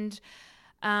 And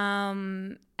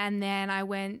then I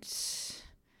went,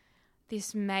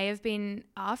 this may have been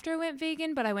after I went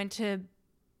vegan, but I went to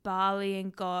Bali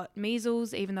and got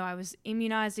measles, even though I was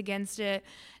immunized against it.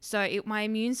 So my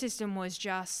immune system was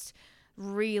just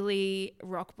really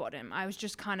rock bottom. I was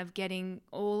just kind of getting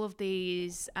all of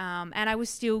these, and I was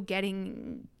still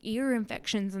getting ear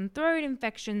infections and throat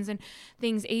infections and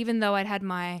things, even though I'd had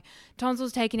my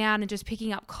tonsils taken out and just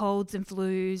picking up colds and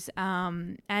flus,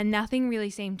 and nothing really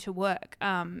seemed to work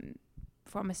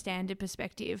from a standard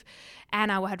perspective.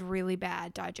 And I had really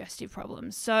bad digestive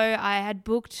problems. So I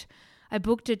booked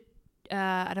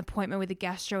an appointment with a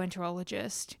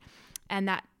gastroenterologist, and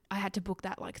that I had to book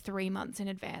that 3 months in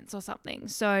advance or something.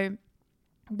 So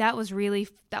that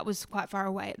was quite far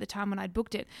away at the time when I'd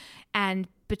booked it. And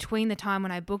between the time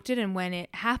when I booked it and when it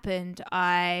happened,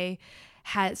 I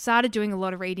had started doing a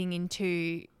lot of reading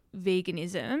into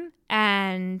veganism,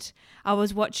 and I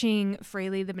was watching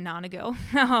Freely the Banana Girl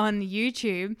on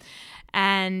YouTube,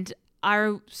 and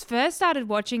I first started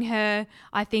watching her,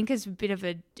 I think, as a bit of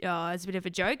a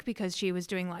joke, because she was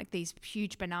doing these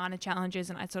huge banana challenges,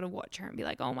 and I'd sort of watch her and be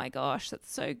like, oh my gosh,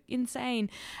 that's so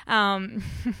insane. And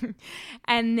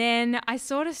then I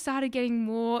sort of started getting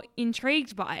more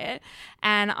intrigued by it,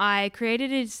 and I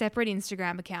created a separate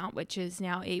Instagram account, which is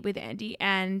now Eat with Andy,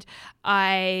 and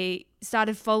I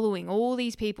started following all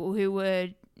these people who were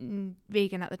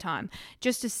vegan at the time,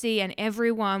 just to see, and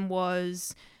everyone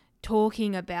was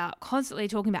constantly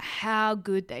talking about how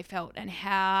good they felt and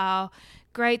how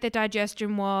great their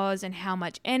digestion was and how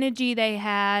much energy they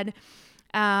had.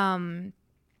 And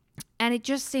it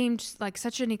just seemed like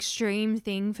such an extreme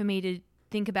thing for me to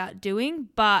think about doing,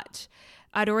 but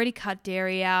I'd already cut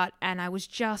dairy out and I was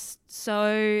just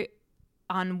so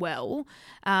unwell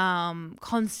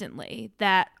constantly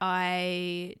that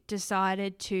I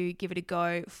decided to give it a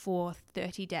go for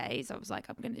 30 days. I was like,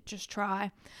 I'm going to just try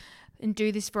and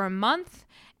do this for a month,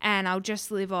 and I'll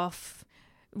just live off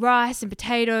rice and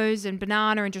potatoes and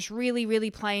banana and just really,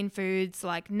 really plain foods,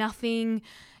 nothing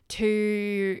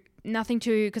to,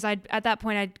 because at that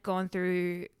point I'd gone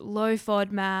through low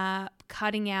FODMAP,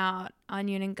 cutting out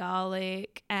onion and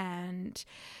garlic and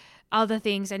other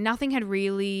things, and nothing had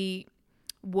really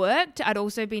worked. I'd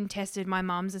also been tested. My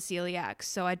mum's a celiac,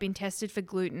 so I'd been tested for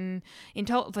for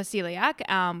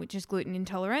celiac, which is gluten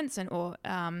intolerance or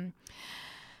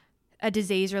a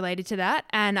disease related to that,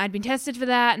 and I'd been tested for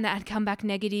that, and that had come back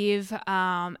negative.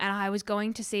 And I was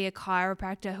going to see a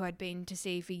chiropractor who I'd been to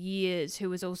see for years, who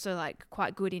was also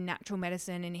quite good in natural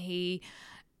medicine, and he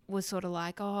was sort of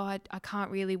like, oh, I can't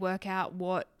really work out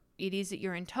what it is that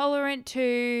you're intolerant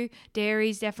to.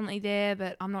 Dairy's definitely there,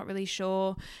 but I'm not really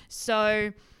sure.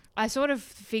 So I sort of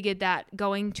figured that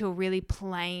going to a really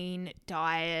plain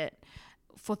diet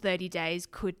for 30 days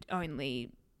could only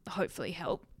hopefully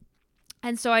help.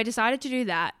 And so I decided to do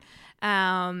that,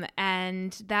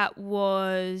 and that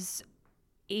was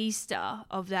Easter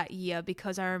of that year,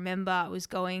 because I remember I was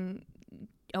going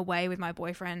away with my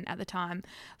boyfriend at the time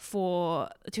to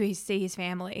see his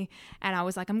family, and I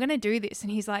was like, I'm going to do this,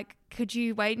 and he's like, could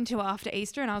you wait until after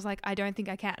Easter? And I was like, I don't think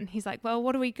I can. He's like, well,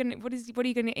 what are you going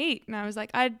to eat? And I was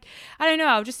like, I don't know,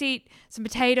 I'll just eat some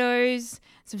potatoes,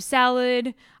 some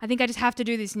salad. I think I just have to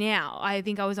do this now. I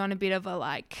think I was on a bit of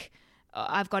a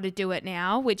I've got to do it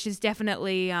now, which is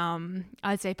definitely,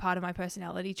 I'd say part of my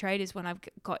personality trait is when I've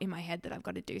got in my head that I've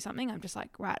got to do something, I'm just like,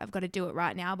 right, I've got to do it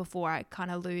right now before I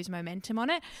kind of lose momentum on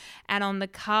it. And on the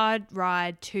car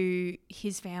ride to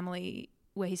his family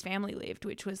where his family lived,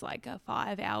 which was like a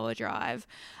 5-hour drive.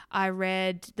 I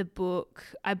read the book.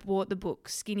 I bought the book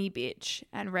Skinny Bitch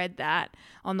and read that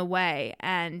on the way.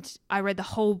 And I read the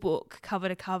whole book cover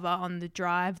to cover on the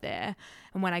drive there.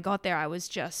 And when I got there, I was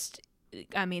just,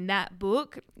 that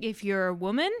book, if you're a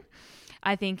woman,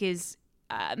 I think is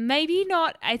maybe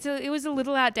not, it was a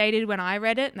little outdated when I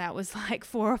read it. And that was like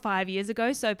 4 or 5 years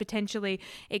ago. So potentially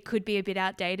it could be a bit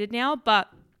outdated now, but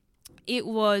it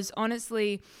was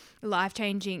honestly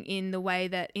life-changing in the way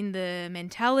that, in the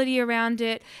mentality around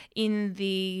it, in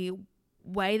the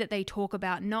way that they talk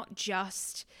about not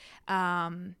just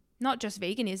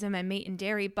veganism and meat and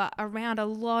dairy, but around a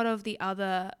lot of the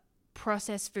other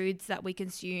processed foods that we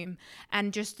consume,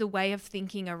 and just the way of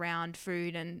thinking around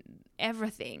food and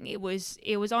everything. It was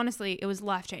honestly, it was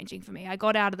life-changing for me. I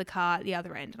got out of the car at the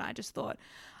other end and I just thought,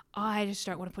 I just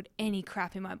don't want to put any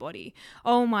crap in my body.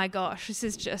 Oh my gosh, this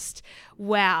is just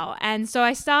wow. And so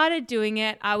I started doing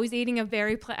it. I was eating I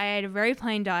ate a very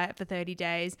plain diet for 30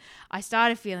 days. I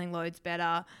started feeling loads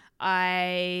better.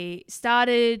 I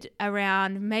started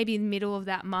around maybe the middle of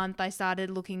that month. I started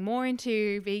looking more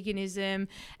into veganism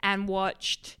and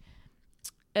watched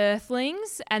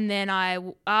Earthlings, and then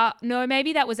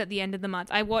maybe that was at the end of the month.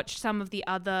 I watched some of the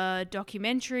other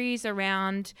documentaries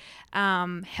around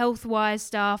health-wise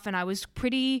stuff, and I was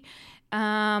pretty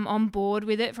on board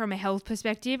with it from a health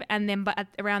perspective. And then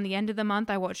around the end of the month,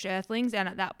 I watched Earthlings, and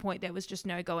at that point there was just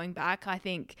no going back. I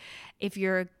think if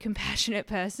you're a compassionate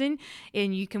person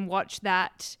and you can watch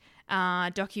that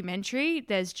documentary,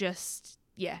 there's just,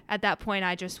 at that point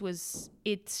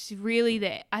it's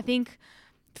really I think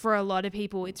for a lot of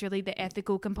people, it's really the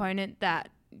ethical component that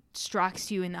strikes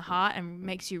you in the heart and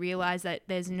makes you realize that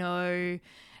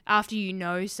after you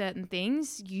know certain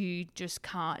things, you just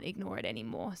can't ignore it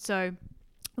anymore. So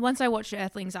once I watched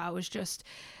Earthlings,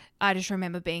 I just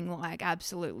remember being like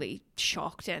absolutely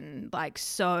shocked and like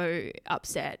so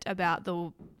upset about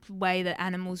the way that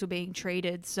animals were being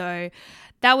treated. So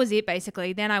that was it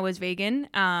basically. Then I was vegan,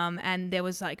 and there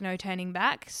was like no turning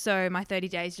back. So my 30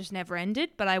 days just never ended,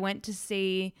 but I went to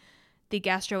see the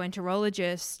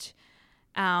gastroenterologist,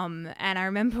 and I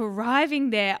remember arriving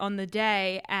there on the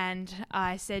day, and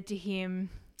I said to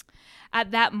him, at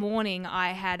that morning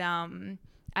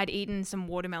I'd eaten some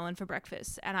watermelon for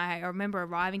breakfast, and I remember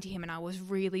arriving to him and I was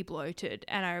really bloated,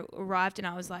 and I arrived and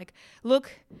I was like,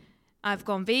 look, I've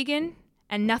gone vegan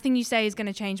and nothing you say is going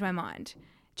to change my mind,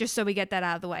 just so we get that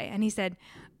out of the way. And he said,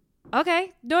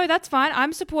 okay, no, that's fine.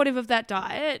 I'm supportive of that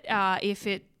diet if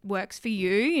it works for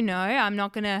you. I'm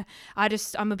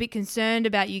a bit concerned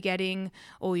about you getting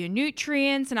all your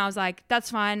nutrients. And I was like,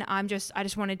 that's fine. I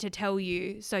just wanted to tell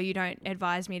you so you don't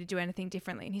advise me to do anything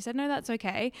differently. And he said, no, that's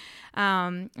okay.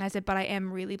 I said, but I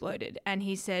am really bloated. And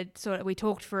he said, we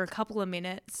talked for a couple of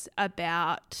minutes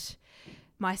about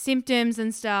my symptoms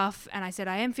and stuff. And I said,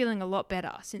 I am feeling a lot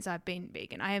better since I've been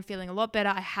vegan. I am feeling a lot better.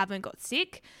 I haven't got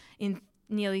sick in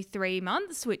nearly 3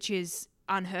 months, which is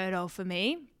unheard of for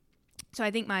me. So I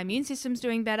think my immune system's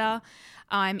doing better.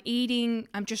 I'm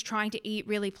just trying to eat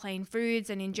really plain foods,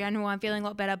 and in general I'm feeling a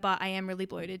lot better, but I am really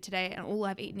bloated today and all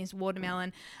I've eaten is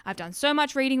watermelon. I've done so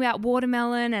much reading about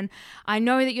watermelon, and I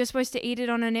know that you're supposed to eat it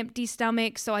on an empty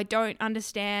stomach, so I don't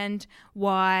understand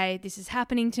why this is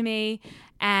happening to me.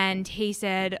 And he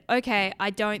said, okay,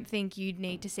 I don't think you'd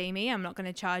need to see me. I'm not going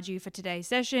to charge you for today's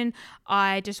session.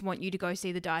 I just want you to go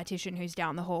see the dietitian who's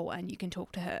down the hall and you can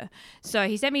talk to her. So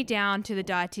he sent me down to the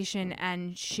dietitian,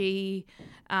 and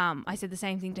I said the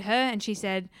same thing to her, and she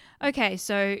said, okay,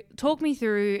 so talk me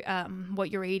through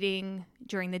what you're eating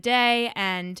during the day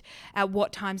and at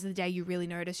what times of the day you really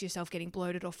notice yourself getting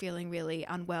bloated or feeling really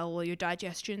unwell or your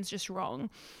digestion's just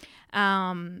wrong.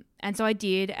 And so I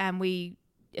did, and we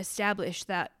established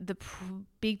that the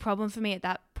big problem for me at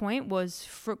that point was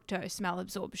fructose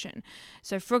malabsorption.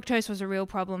 So fructose was a real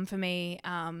problem for me.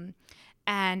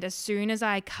 And as soon as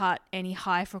I cut any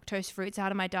high fructose fruits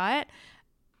out of my diet,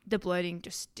 the bloating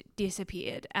just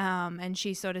disappeared. And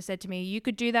she sort of said to me, you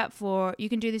can do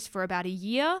this for about a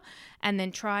year and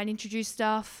then try and introduce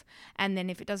stuff. And then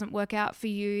if it doesn't work out for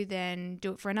you, then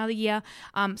do it for another year.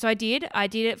 So I did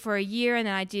it for a year, and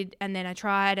then I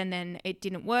tried, and then it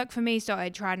didn't work for me. So I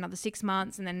tried another 6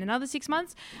 months, and then another 6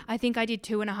 months. I think I did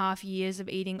 2.5 years of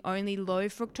eating only low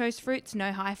fructose fruits,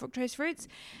 no high fructose fruits.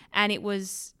 And it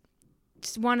was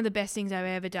just one of the best things I've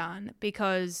ever done,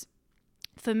 because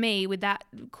for me, with that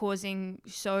causing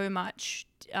so much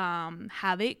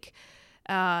havoc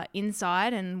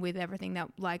inside, and with everything that,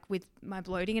 like with my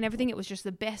bloating and everything, it was just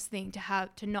the best thing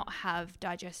to not have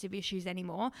digestive issues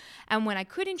anymore. And when I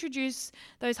could introduce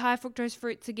those high fructose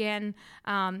fruits again,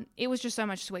 it was just so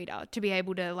much sweeter to be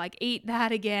able to like eat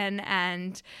that again,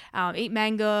 and eat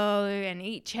mango and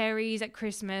eat cherries at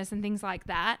Christmas and things like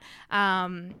that.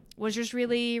 Was just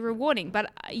really rewarding.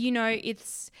 But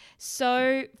it's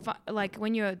so like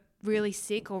when you're really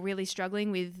sick or really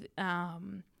struggling with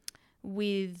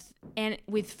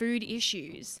food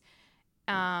issues,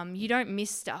 you don't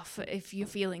miss stuff if you're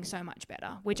feeling so much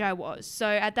better, which I was. So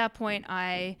at that point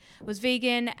I was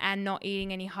vegan and not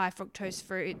eating any high fructose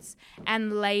fruits,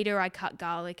 and later I cut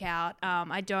garlic out.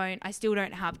 I still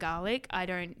don't have garlic. I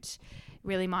don't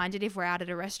really mind it if we're out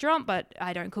at a restaurant, but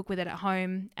I don't cook with it at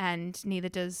home, and neither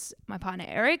does my partner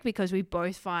Eric, because we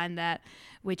both find that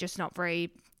we're just not very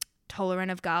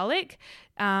tolerant of garlic.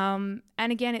 And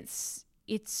again, it's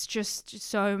just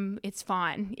so it's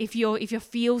fine if you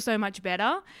feel so much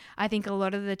better. I think a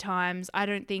lot of the times I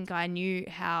don't think I knew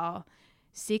how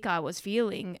sick I was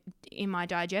feeling in my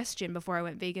digestion before I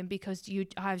went vegan, because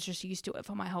I was just used to it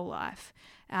for my whole life.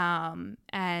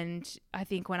 And I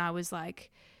think when I was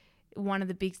like, one of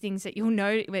the big things that you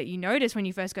notice when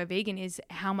you first go vegan is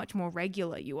how much more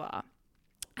regular you are.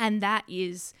 And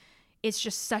it's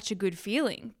just such a good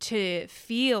feeling to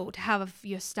have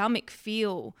your stomach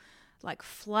feel like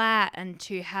flat, and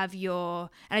to have and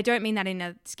I don't mean that in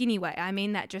a skinny way. I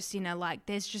mean that just in a, like,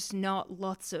 there's just not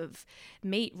lots of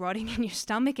meat rotting in your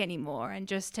stomach anymore, and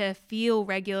just to feel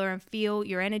regular and feel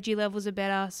your energy levels are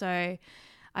better. So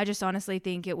I just honestly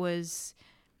think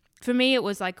for me, it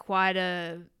was like quite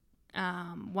a,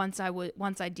 once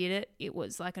I did it, it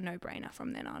was like a no-brainer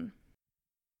from then on.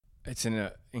 It's an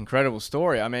incredible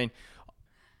story. I mean,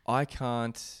 I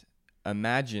can't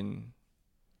imagine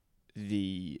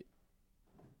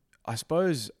I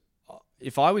suppose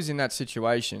if I was in that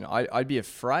situation, I'd be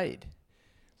afraid.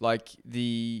 Like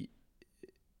the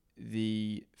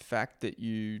fact that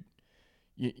your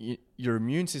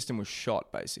immune system was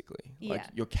shot, basically. Yeah. Like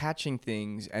you're catching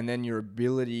things, and then your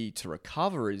ability to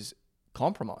recover is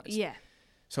compromised. Yeah.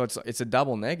 So it's a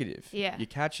double negative. Yeah. You're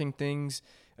catching things,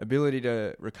 ability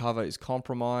to recover is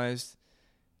compromised.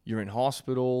 You're in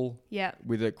hospital. Yeah.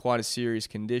 With quite a serious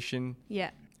condition.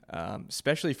 Yeah.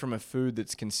 Especially from a food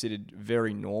that's considered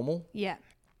very normal. Yeah.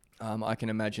 I can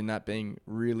imagine that being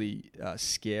really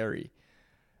scary.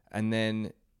 And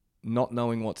then not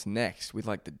knowing what's next with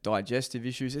like the digestive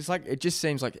issues. It's like, it just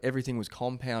seems like everything was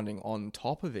compounding on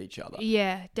top of each other.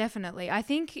 Yeah, definitely. I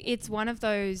think it's one of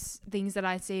those things that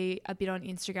I see a bit on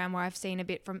Instagram, where I've seen a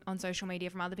bit on social media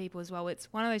from other people as well.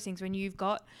 It's one of those things when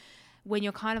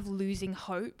you're kind of losing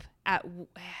hope at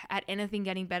anything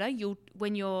getting better,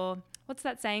 what's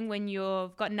that saying? When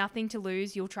you've got nothing to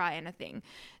lose, you'll try anything.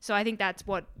 So I think that's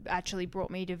what actually brought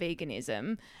me to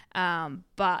veganism.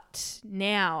 But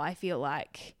now I feel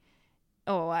like,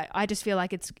 I just feel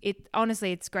like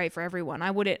honestly, it's great for everyone.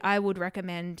 I would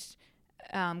recommend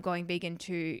going vegan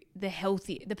to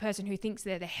the person who thinks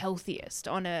they're the healthiest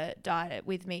on a diet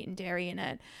with meat and dairy in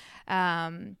it.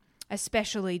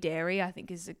 Especially dairy, I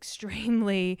think, is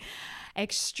extremely,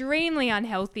 extremely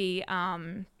unhealthy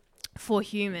for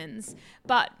humans,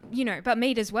 but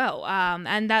meat as well.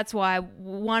 And that's why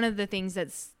one of the things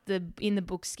that's in the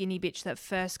book Skinny Bitch that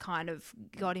first kind of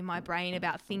got in my brain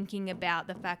about thinking about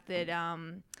the fact that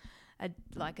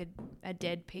a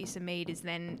dead piece of meat is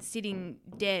then sitting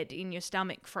dead in your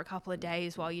stomach for a couple of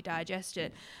days while you digest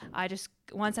it.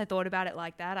 Once I thought about it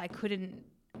like that, I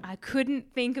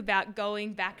couldn't think about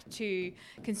going back to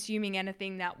consuming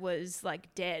anything that was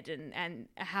like dead, and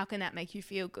how can that make you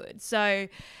feel good? So,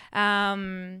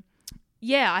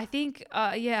 I think,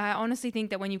 I honestly think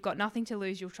that when you've got nothing to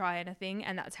lose, you'll try anything.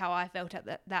 And that's how I felt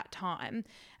at that time.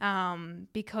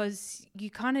 Because you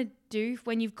kind of do,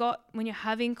 when you're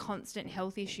having constant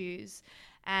health issues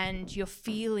and you're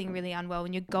feeling really unwell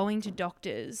and you're going to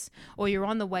doctors or you're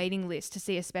on the waiting list to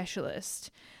see a specialist,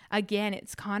 again,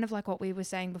 it's kind of like what we were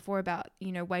saying before about,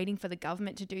 waiting for the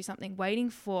government to do something, waiting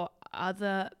for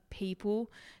other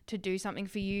people to do something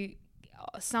for you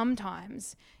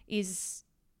sometimes is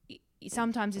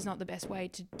not the best way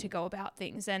to go about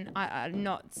things. And I'm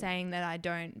not saying that I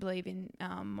don't believe in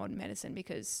modern medicine,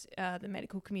 because the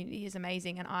medical community is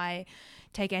amazing and I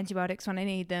take antibiotics when I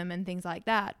need them and things like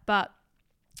that. But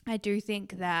I do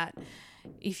think that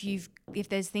if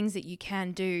there's things that you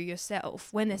can do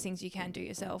yourself,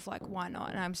 like, why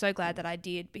not? And I'm so glad that I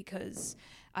did, because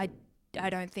I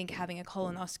don't think having a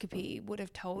colonoscopy would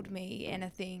have told me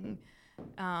anything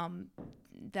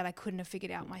that I couldn't have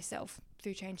figured out myself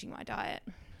through changing my diet.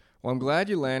 Well, I'm glad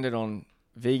you landed on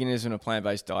veganism, a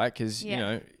plant-based diet, because, Yeah. you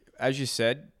know, as you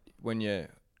said, when you're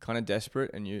kind of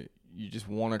desperate and you just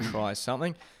want to try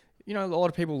something, you know, a lot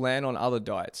of people land on other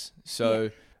diets.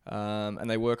 So, and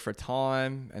they work for a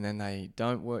time and then they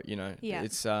don't work, you know,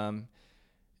 it's,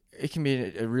 it can be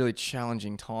a really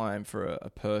challenging time for a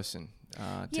person to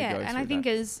go through. And I think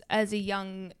as a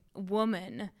young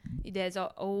woman, there's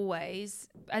always,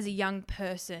 as a young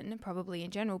person, probably in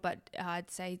general, but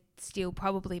I'd say still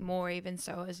probably more even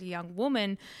so as a young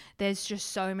woman, there's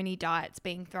just so many diets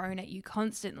being thrown at you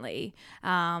constantly.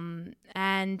 And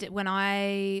when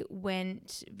I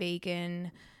went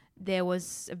vegan, there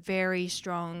was a very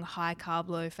strong high carb,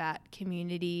 low fat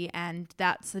community, and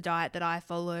that's the diet that I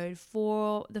followed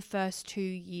for the first 2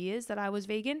 years that I was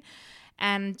vegan.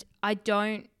 And I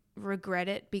don't regret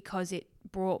it because it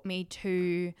brought me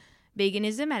to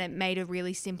veganism, and it made a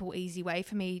really simple, easy way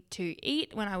for me to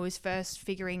eat when I was first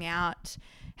figuring out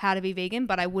how to be vegan.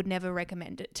 But I would never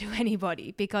recommend it to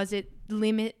anybody because it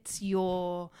limits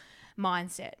your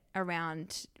mindset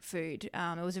around food.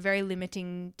 It was a very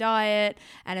limiting diet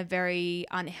and it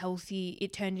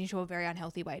turned into a very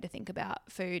unhealthy way to think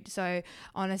about food. So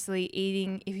honestly,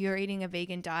 if you're eating a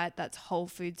vegan diet that's whole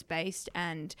foods based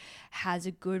and has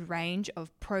a good range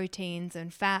of proteins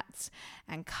and fats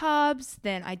and carbs,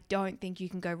 then I don't think you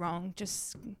can go wrong.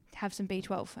 Just have some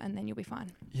B12 and then you'll be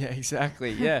fine. Yeah,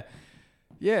 exactly. Yeah.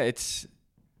 Yeah, it's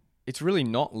really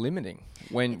not limiting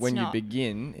when you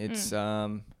begin.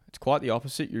 It's quite the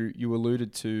opposite. You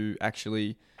alluded to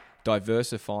actually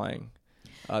diversifying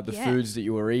the foods that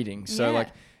you were eating. So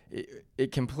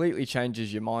it completely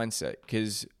changes your mindset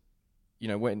because, you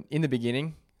know, when in the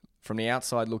beginning, from the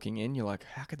outside looking in, you're like,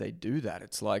 how could they do that?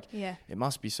 It's like, it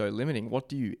must be so limiting. What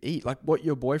do you eat? Like what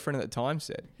your boyfriend at the time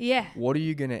said. Yeah. What are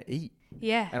you going to eat?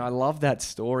 Yeah. And I love that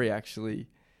story actually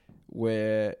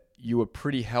where you were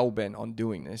pretty hell-bent on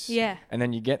doing this. Yeah. And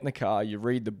then you get in the car, you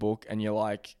read the book and you're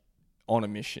like, on a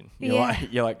mission.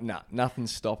 You're like, nah,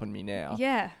 nothing's stopping me now.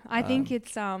 Yeah. I think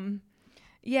it's,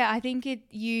 I think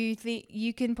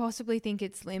you can possibly think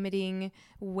it's limiting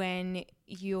when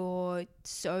you're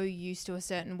so used to a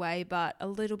certain way, but a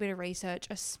little bit of research,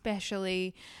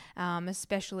 especially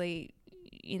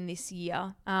in this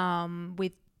year,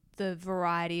 with the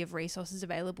variety of resources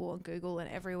available on Google and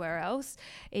everywhere else,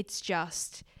 it's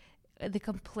just the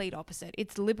complete opposite.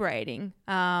 It's liberating.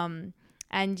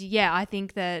 And I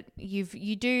think that you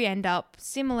do end up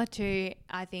similar to,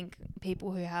 I think,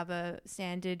 people who have a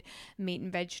standard meat and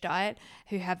veg diet,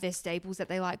 who have their staples that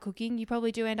they like cooking. You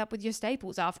probably do end up with your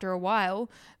staples after a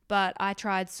while. But I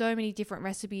tried so many different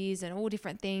recipes and all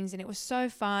different things, and it was so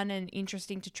fun and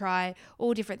interesting to try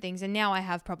all different things. And now I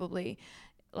have probably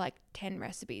like 10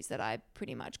 recipes that I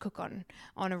pretty much cook on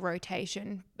a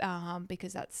rotation,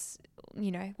 because that's,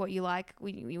 you know, what you like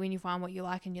when you find what you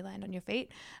like and you land on your feet.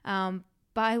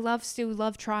 But I still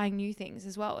love trying new things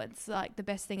as well. It's like the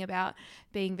best thing about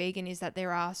being vegan is that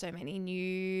there are so many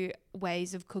new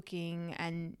ways of cooking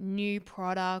and new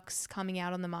products coming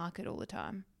out on the market all the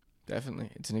time. Definitely.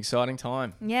 It's an exciting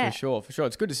time. Yeah. For sure.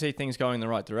 It's good to see things going in the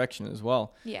right direction as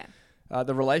well. Yeah.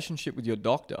 The relationship with your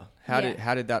doctor, how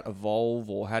did that evolve,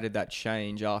 or how did that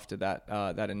change after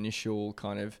that initial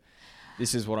kind of,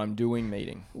 this is what I'm doing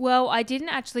meeting? Well, I didn't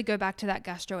actually go back to that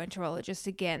gastroenterologist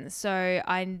again. So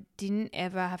I didn't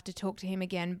ever have to talk to him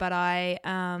again, but I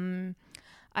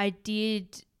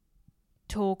did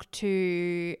talk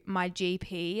to my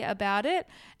GP about it,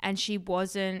 and she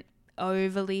wasn't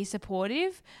overly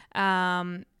supportive.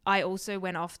 I also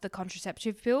went off the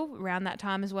contraceptive pill around that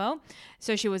time as well.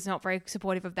 So she was not very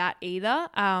supportive of that either,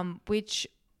 which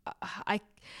I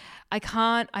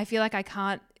feel like I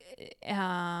can't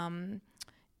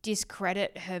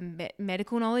discredit her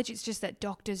medical knowledge. It's just that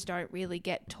doctors don't really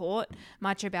get taught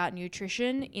much about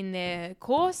nutrition in their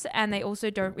course, and they also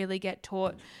don't really get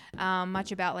taught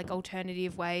much about like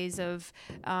alternative ways of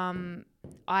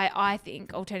I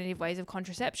think alternative ways of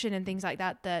contraception and things like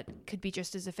that could be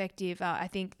just as effective. I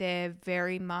think they're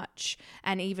very much,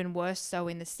 and even worse so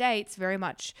in the States, very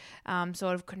much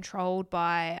sort of controlled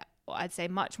by, I'd say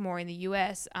much more in the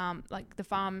US, like the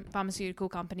pharmaceutical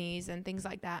companies and things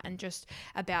like that, and just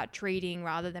about treating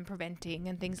rather than preventing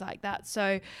and things like that.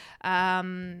 So I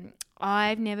don't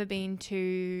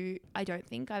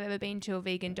think I've ever been to a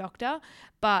vegan doctor,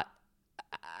 but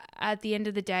at the end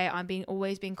of the day,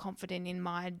 always been confident in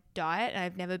my diet.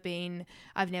 I've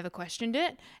never questioned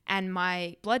it, and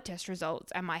my blood test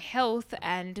results and my health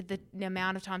and the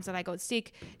amount of times that I got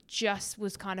sick just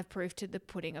was kind of proof to the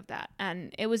pudding of that.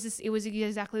 And it was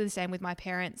exactly the same with my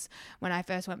parents when I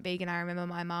first went vegan. I remember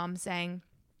my mom saying,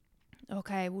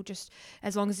 okay, we'll just,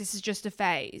 as long as this is just a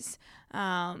phase.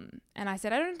 And I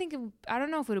said, I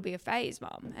don't know if it'll be a phase,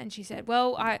 Mum. And she said,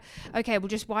 well, okay, well,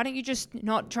 just, why don't you just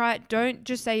not try it? Don't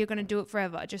just say you're going to do it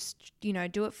forever. Just,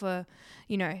 do it for,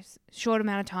 short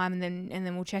amount of time and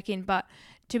then we'll check in. But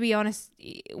to be honest,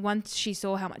 once she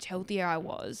saw how much healthier I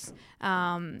was,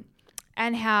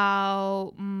 and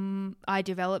how I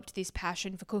developed this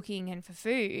passion for cooking and for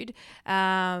food,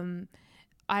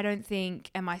 I don't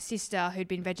think, and my sister, who'd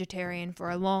been vegetarian for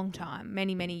a long time,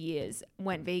 many, many years,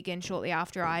 went vegan shortly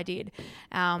after I did.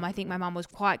 I think my mum was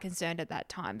quite concerned at that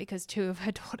time because 2 of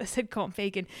her daughters had gone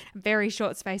vegan in a very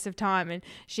short space of time, and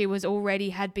she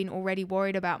had been already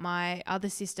worried about my other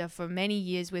sister for many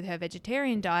years with her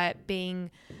vegetarian diet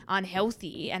being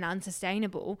unhealthy and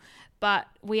unsustainable. But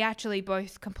we actually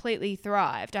both completely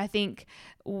thrived. I think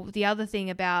the other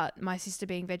thing about my sister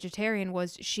being vegetarian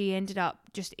was she ended up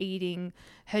just eating,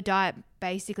 her diet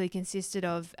basically consisted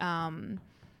of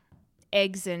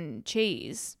eggs and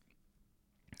cheese.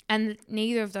 And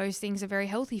neither of those things are very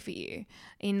healthy for you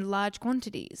in large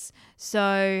quantities.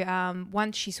 So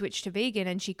once she switched to vegan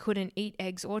and she couldn't eat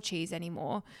eggs or cheese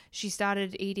anymore, she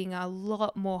started eating a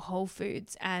lot more whole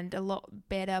foods and a lot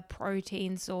better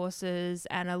protein sources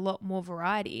and a lot more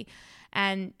variety.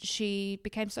 And she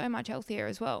became so much healthier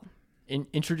as well.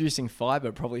 Introducing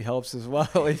fiber probably helps as well.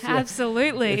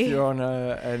 Absolutely. If you're on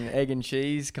an egg and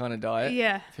cheese kind of diet.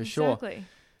 Yeah, for sure. Exactly.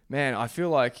 Man, I feel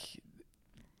like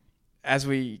as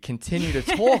we continue to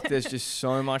talk, there's just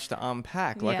so much to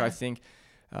unpack. Like, Yeah. I think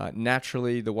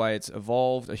naturally the way it's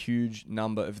evolved, a huge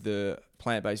number of the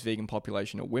plant-based vegan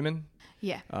population are women.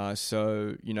 Yeah.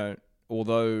 So,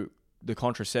 although the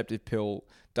contraceptive pill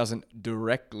doesn't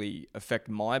directly affect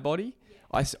my body,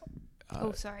 Sorry. do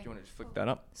you want to just flick that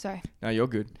up? Sorry. No, you're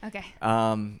good. Okay.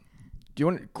 Do you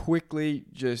want to quickly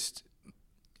just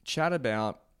chat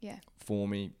about for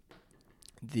me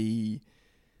the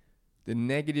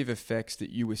negative effects that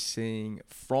you were seeing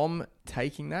from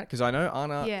taking that? Because I know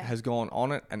Anna has gone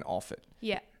on it and off it.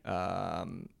 Yeah.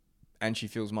 And she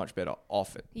feels much better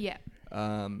off it. Yeah.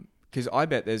 Because I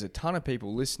bet there's a ton of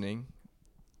people listening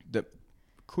that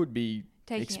could be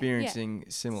experiencing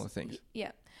similar things.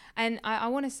 Yeah. And I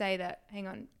want to say that, hang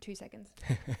on 2 seconds.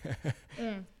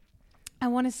 I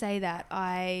want to say that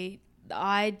I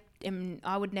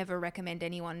would never recommend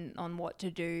anyone on what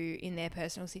to do in their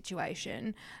personal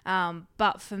situation.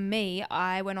 But for me,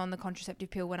 I went on the contraceptive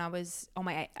pill when I was on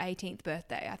my 18th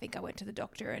birthday. I think I went to the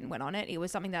doctor and went on it. It was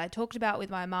something that I talked about with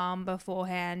my mum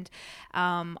beforehand.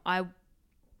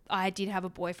 I did have a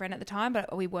boyfriend at the time,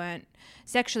 but we weren't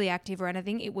sexually active or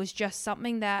anything. It was just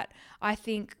something that I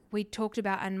think we talked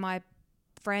about, and my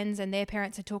friends and their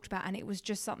parents had talked about, and it was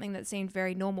just something that seemed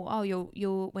very normal. Oh,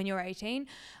 you'll when you're 18,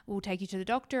 we'll take you to the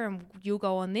doctor and you'll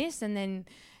go on this, and then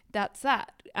that's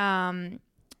that. And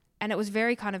it was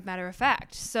very kind of matter of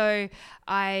fact. So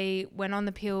I went on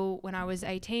the pill when I was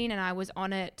 18, and I was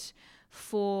on it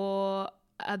for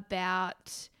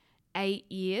about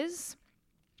 8 years.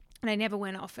 And I never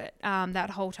went off it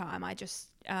that whole time. I just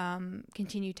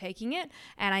continued taking it,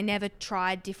 and I never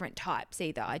tried different types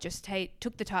either. I just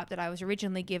took the type that I was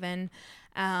originally given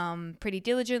pretty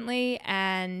diligently,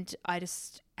 and I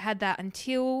just had that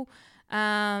until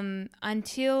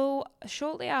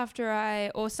shortly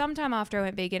after or sometime after I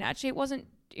went vegan. Actually,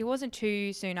 it wasn't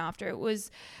too soon after. It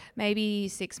was maybe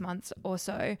 6 months or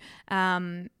so.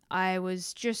 I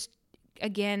was just,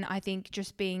 again, I think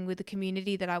just being with the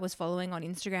community that I was following on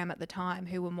Instagram at the time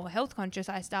who were more health conscious,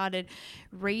 I started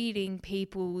reading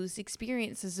people's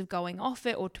experiences of going off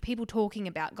it, or people talking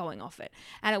about going off it.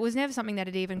 And it was never something that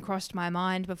had even crossed my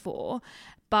mind before.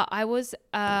 But I was,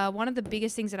 one of the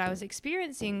biggest things that I was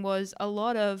experiencing was a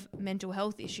lot of mental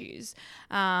health issues.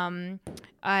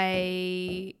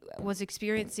 I was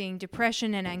experiencing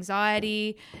depression and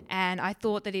anxiety, and I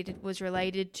thought that it was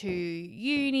related to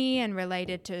uni and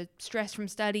related to stress from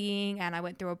studying, and I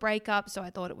went through a breakup, so I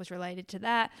thought it was related to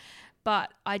that.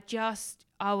 But I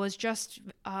was just,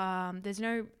 there's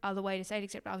no other way to say it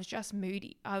except I was just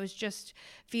moody. I was just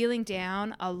feeling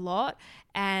down a lot,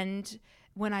 and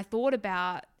when I thought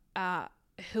about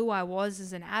who I was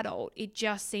as an adult, it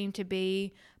just seemed to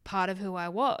be part of who I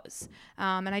was.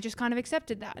 And I just kind of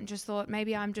accepted that and just thought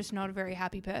maybe I'm just not a very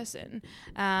happy person.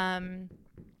 And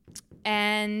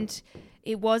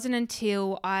it wasn't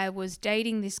until I was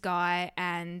dating this guy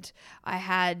and I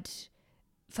had,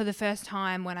 for the first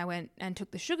time when I went and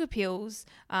took the sugar pills,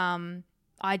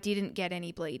 I didn't get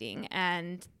any bleeding,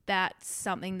 and that's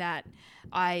something that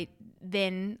I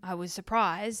was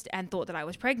surprised and thought that I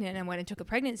was pregnant, and went and took a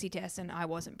pregnancy test and I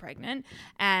wasn't pregnant,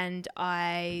 and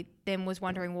I then was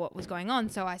wondering what was going on.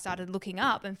 So I started looking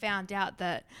up and found out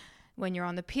that when you're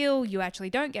on the pill, you actually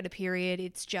don't get a period.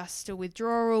 It's just a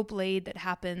withdrawal bleed that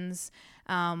happens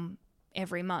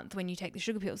every month when you take the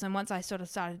sugar pills. And once I sort of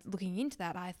started looking into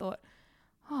that, I thought,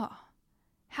 oh,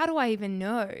 how do I even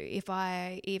know if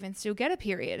I even still get a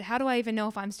period? How do I even know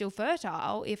if I'm still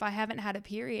fertile if I haven't had a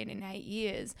period in 8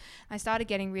 years? I started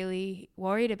getting really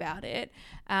worried about it.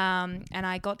 And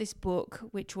I got this book,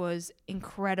 which was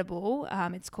incredible.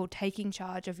 It's called Taking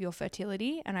Charge of Your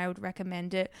Fertility. And I would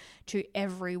recommend it to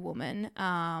every woman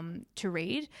to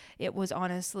read. It was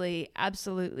honestly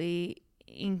absolutely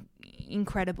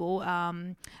incredible.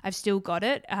 I've still got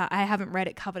it. I haven't read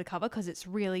it cover to cover because it's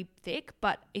really thick,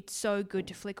 but it's so good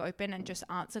to flick open and just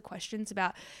answer questions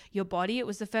about your body. It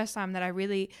was the first time that I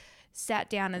really sat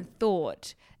down and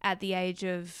thought at the age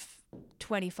of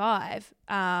 25,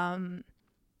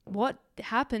 what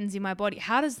happens in my body?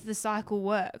 How does the cycle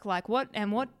work? Like what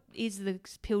is the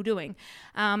pill doing?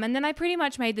 And then I pretty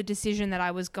much made the decision that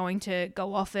I was going to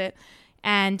go off it,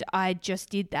 and I just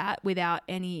did that without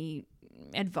any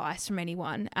advice from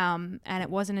anyone, and it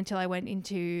wasn't until I went in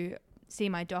to see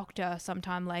my doctor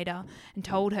sometime later and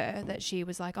told her that she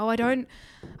was like, oh, I don't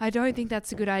think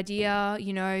that's a good idea, do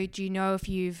you know if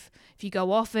you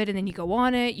go off it and then you go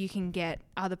on it, you can get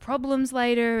other problems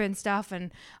later and stuff.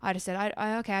 And I just said, I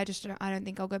don't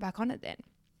think I'll go back on it then.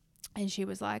 And she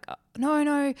was like, oh,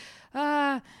 no,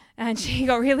 and she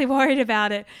got really worried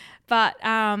about it. But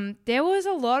there was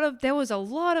a lot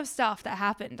of stuff that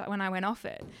happened when I went off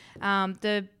it.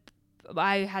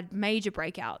 I had major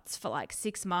breakouts for like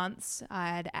 6 months. I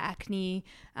had acne.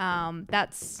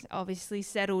 That's obviously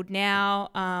settled now.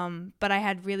 But I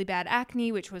had really bad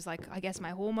acne, which was like, I guess,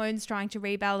 my hormones trying to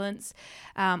rebalance.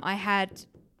 I had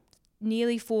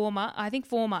nearly 4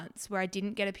 months where I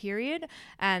didn't get a period,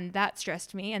 and that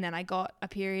stressed me. And then I got a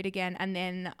period again, and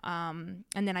then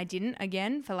I didn't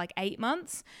again for like 8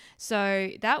 months.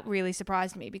 So that really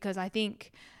surprised me, because I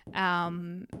think,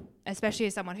 especially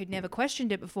as someone who'd never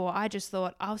questioned it before, I just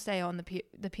thought I'll stay on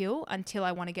the pill until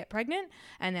I want to get pregnant,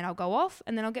 and then I'll go off,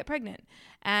 and then I'll get pregnant.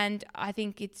 And I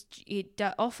think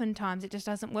oftentimes it just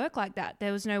doesn't work like that.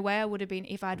 There was no way I would have been,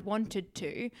 if I'd wanted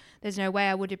to, there's no way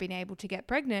I would have been able to get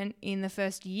pregnant in the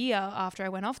first year after I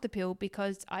went off the pill,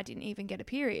 because I didn't even get a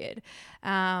period.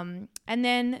 And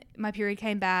then my period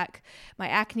came back, my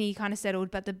acne kind of settled,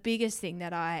 but the biggest thing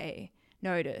that I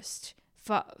noticed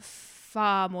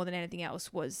far more than anything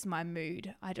else was my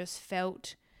mood. I just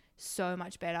felt so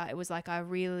much better. It was like I'd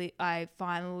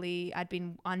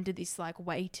been under this like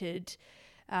weighted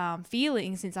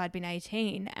feeling since I'd been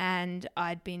 18, and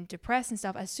I'd been depressed and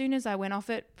stuff. As soon as I went off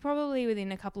it, probably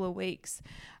within a couple of weeks,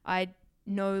 I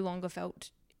no longer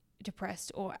felt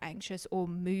depressed or anxious or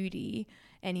moody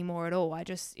anymore at all. It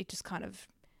just kind of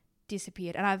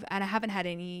disappeared. And I haven't had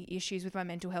any issues with my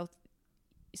mental health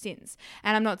since.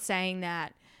 And I'm not saying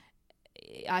that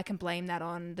I can blame that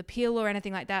on the pill or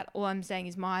anything like that. All I'm saying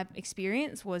is my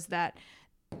experience was that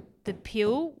the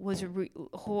pill was the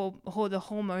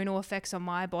hormonal effects on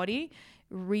my body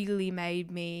really made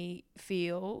me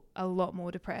feel a lot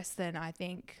more depressed than I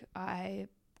think I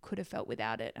could have felt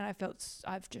without it. And I'd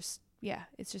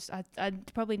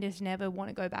probably just never want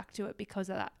to go back to it because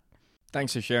of that.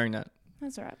 Thanks for sharing that.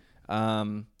 That's all right.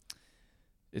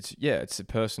 It's a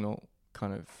personal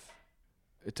kind of,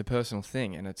 it's a personal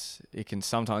thing, and it can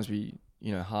sometimes be,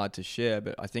 hard to share,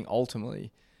 but I think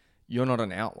ultimately you're not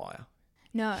an outlier.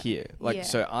 No. Here.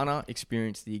 So Anna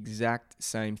experienced the exact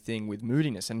same thing with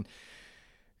moodiness. And,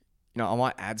 I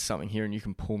might add something here and you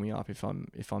can pull me up if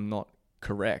I'm not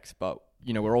correct, but,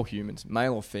 we're all humans,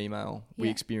 male or female. Yeah. We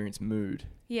experience mood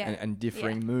and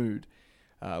differing mood.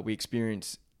 We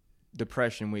experience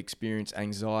depression. We experience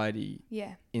anxiety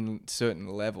in certain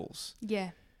levels.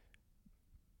 Yeah.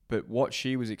 But what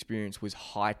she was experiencing was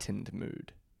heightened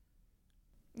mood.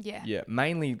 Yeah. Yeah.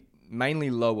 Mainly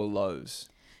lower lows.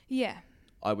 Yeah.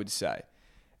 I would say.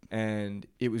 And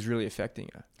it was really affecting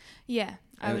her. Yeah,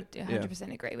 I would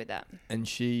 100% agree with that. And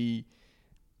she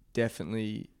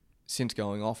definitely, since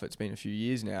going off, it's been a few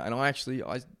years now. And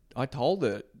I told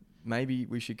her, maybe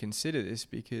we should consider this,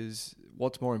 because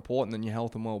what's more important than your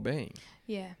health and well-being?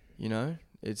 Yeah.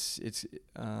 It's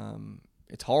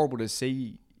horrible to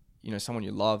see, someone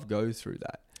you love go through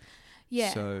that.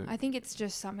 Yeah. So I think it's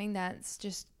just something that's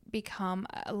just become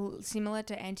similar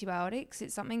to antibiotics.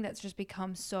 It's something that's just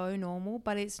become so normal,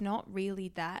 but it's not really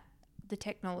that. The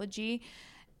technology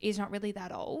is not really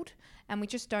that old, and we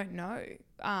just don't know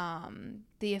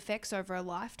the effects over a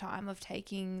lifetime of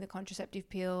taking the contraceptive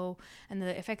pill and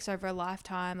the effects over a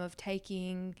lifetime of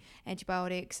taking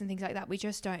antibiotics and things like that. We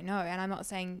just don't know. And I'm not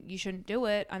saying you shouldn't do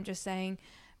it. I'm just saying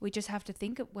we just have to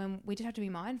we just have to be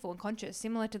mindful and conscious,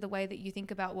 similar to the way that you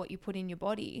think about what you put in your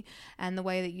body and the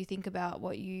way that you think about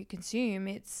what you consume.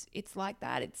 It's like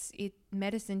that.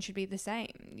 Medicine should be the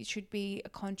same. It should be a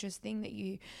conscious thing that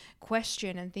you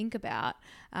question and think about.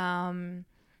 And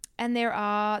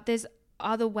there's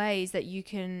other ways that you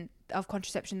can of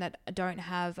contraception that don't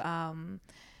have a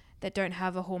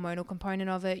hormonal component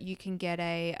of it. You can get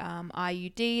a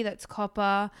IUD that's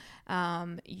copper.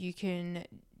 You can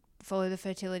follow the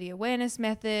fertility awareness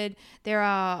method.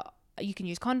 You can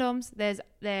use condoms.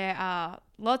 There are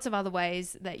lots of other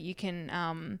ways that you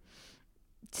can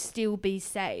still be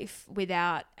safe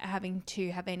without having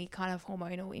to have any kind of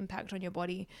hormonal impact on your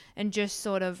body. And just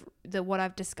sort of what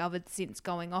I've discovered since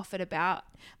going off it about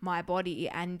my body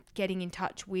and getting in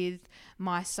touch with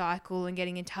my cycle and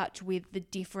getting in touch with the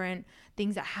different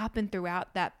things that happen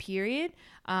throughout that period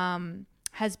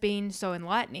has been so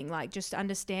enlightening. Like just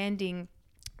understanding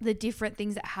the different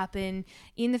things that happen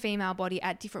in the female body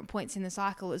at different points in the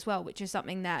cycle as well, which is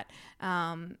something that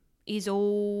is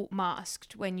all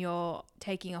masked when you're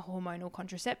taking a hormonal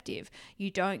contraceptive. You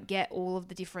don't get all of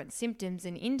the different symptoms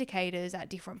and indicators at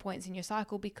different points in your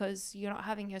cycle because you're not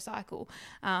having your cycle.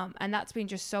 And that's been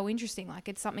just so interesting. Like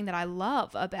it's something that I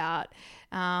love about,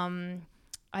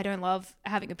 I don't love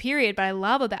having a period, but I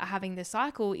love about having the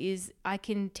cycle is I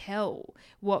can tell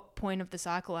what point of the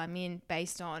cycle I'm in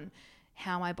based on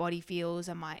how my body feels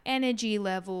and my energy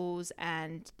levels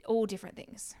and all different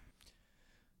things.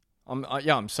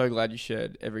 I'm so glad you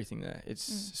shared everything there. It's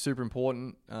super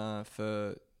important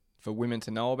for women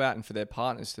to know about and for their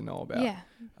partners to know about. Yeah.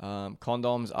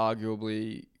 Condoms,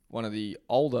 arguably one of the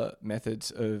older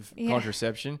methods of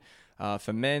contraception.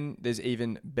 For men, there's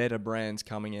even better brands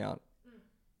coming out.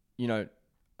 You know,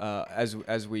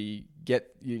 as we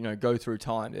get, go through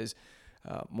time, there's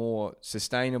more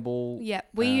sustainable. Yeah,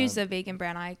 we use a vegan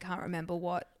brand. I can't remember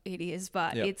what it is,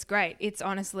 but it's great. It's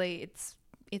honestly,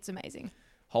 it's amazing.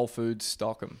 Whole Foods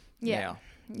stock them now.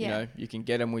 Yeah. You can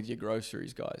get them with your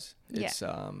groceries, guys. It's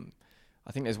I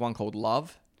think there's one called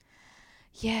Love.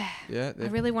 Yeah. Yeah. I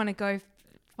really want to go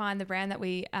find the brand that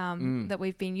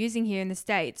we've been using here in the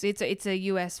States. It's a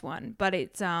US one, but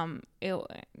it's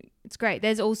great.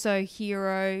 There's also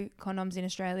Hero condoms in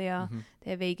Australia. Mm-hmm.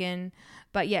 They're vegan.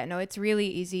 But yeah, no, it's really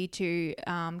easy to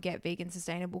get vegan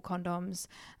sustainable condoms.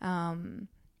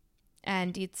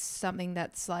 And it's something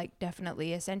that's like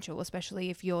definitely essential, especially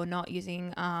if you're not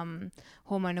using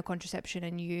hormonal contraception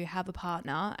and you have a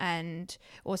partner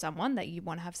or someone that you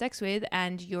want to have sex with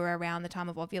and you're around the time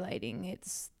of ovulating.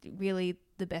 It's really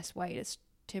the best way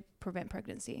to prevent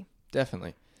pregnancy.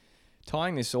 Definitely.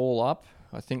 Tying this all up,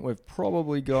 I think we've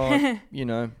probably got,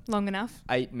 long enough.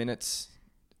 8 minutes.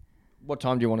 What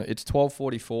time do you want to? It's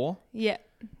 12:44. Yeah.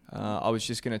 I was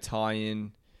just going to tie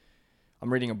in.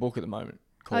 I'm reading a book at the moment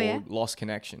called Lost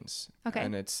Connections. Okay.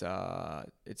 And it's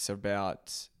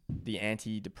about the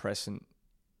antidepressant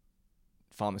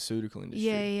pharmaceutical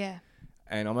industry. Yeah.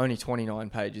 And I'm only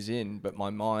 29 pages in, but my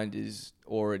mind is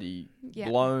already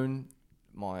blown.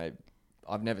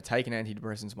 I've never taken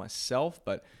antidepressants myself,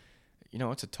 but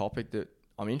it's a topic that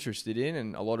I'm interested in,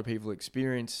 and a lot of people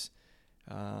experience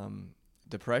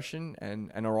depression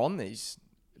and are on these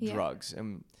drugs.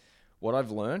 And what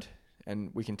I've learned,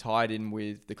 and we can tie it in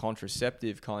with the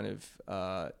contraceptive kind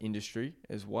of industry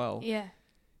as well. Yeah.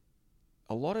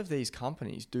 A lot of these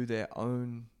companies do their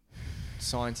own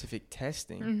scientific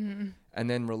testing and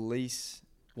then release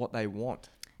what they want.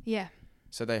 Yeah.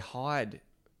 So they hide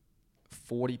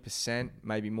 40%,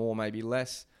 maybe more, maybe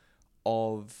less,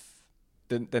 of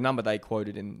the number they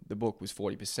quoted in the book was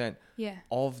 40%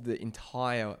 of the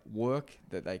entire work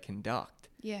that they conduct.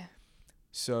 Yeah.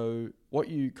 So what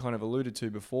you kind of alluded to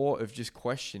before of just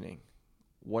questioning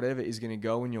whatever is going to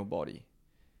go in your body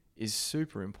is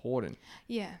super important.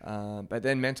 Yeah. But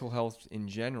then mental health in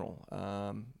general.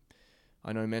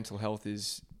 I know mental health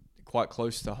is quite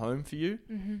close to home for you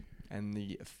and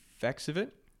the effects of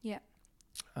it. Yeah.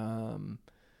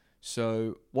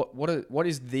 So what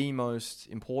is the most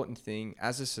important thing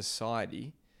as a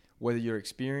society, whether you're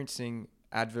experiencing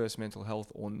adverse mental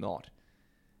health or not?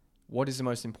 What is the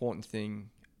most important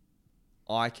thing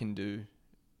I can do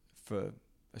for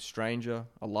a stranger,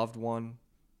 a loved one?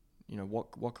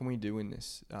 What can we do in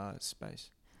this space?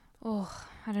 Oh,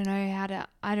 I don't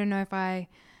know if I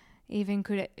even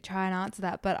could try and answer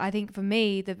that. But I think for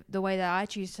me, the way that I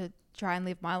choose to try and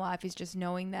live my life is just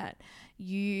knowing that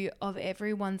of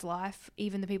everyone's life,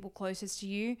 even the people closest to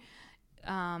you,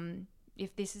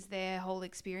 if this is their whole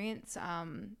experience,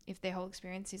 if their whole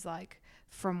experience is like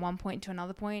from one point to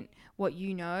another point, what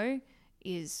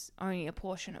is only a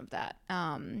portion of that.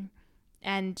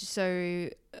 And so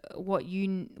what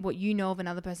you know of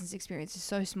another person's experience is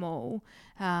so small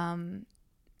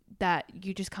that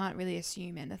you just can't really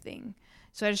assume anything.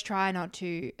 So I just try not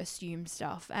to assume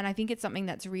stuff. And I think it's something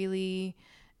that's really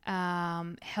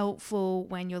helpful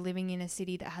when you're living in a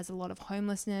city that has a lot of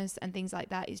homelessness and things like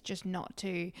that, is just not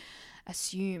to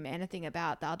assume anything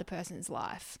about the other person's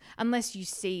life unless you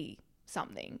see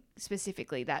something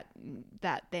specifically that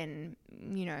then,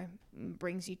 you know,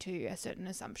 brings you to a certain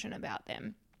assumption about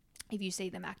them. If you see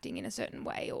them acting in a certain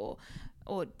way or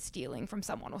stealing from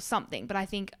someone or something. But I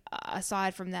think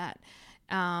aside from that,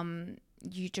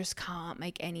 you just can't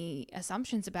make any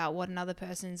assumptions about what another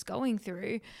person's going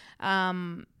through.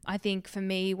 I think for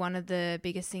me, one of the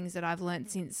biggest things that I've learned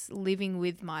since living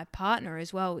with my partner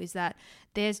as well is that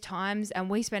there's times, and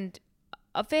we spend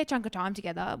a fair chunk of time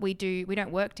together. We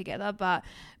don't work together, but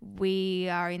we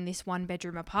are in this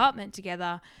 1-bedroom apartment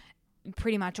together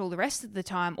pretty much all the rest of the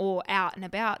time, or out and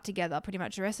about together pretty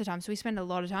much the rest of the time. So we spend a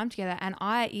lot of time together, and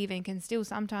I even can still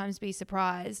sometimes be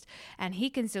surprised, and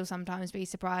he can still sometimes be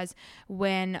surprised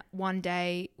when one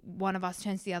day one of us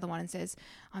turns to the other one and says,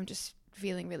 I'm just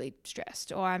feeling really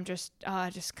stressed, or I'm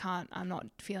not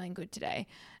feeling good today.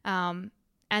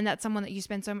 And that's someone that you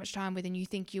spend so much time with, and you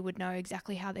think you would know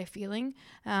exactly how they're feeling,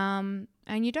 and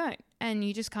you don't. And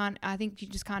you just can't, I think you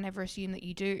just can't ever assume that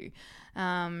you do.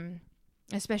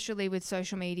 Especially with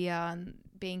social media and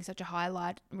being such a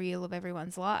highlight reel of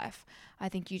everyone's life. I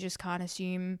think you just can't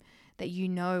assume that you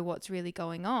know what's really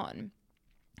going on.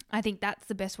 I think that's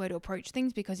the best way to approach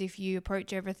things, because if you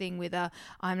approach everything with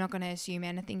I'm not going to assume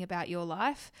anything about your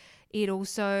life, it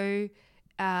also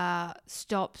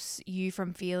stops you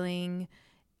from feeling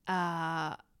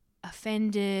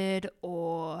offended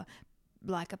or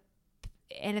like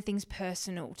anything's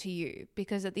personal to you.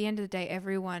 Because at the end of the day,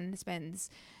 everyone spends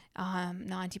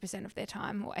 90% of their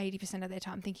time or 80% of their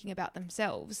time thinking about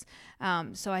themselves.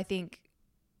 So I think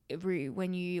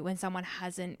when someone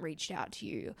hasn't reached out to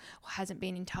you or hasn't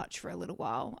been in touch for a little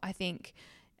while, I think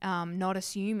not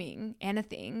assuming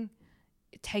anything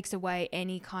takes away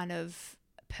any kind of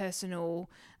personal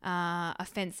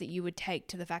offense that you would take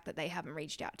to the fact that they haven't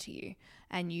reached out to you.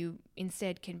 And you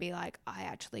instead can be like, I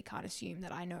actually can't assume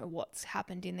that I know what's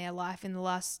happened in their life in the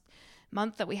last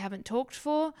month that we haven't talked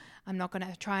for. I'm not going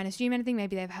to try and assume anything.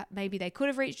 Maybe they could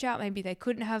have reached out. Maybe they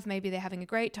couldn't have. Maybe they're having a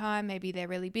great time. Maybe they're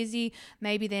really busy.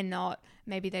 Maybe they're not.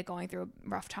 Maybe they're going through a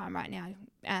rough time right now.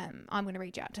 I'm going to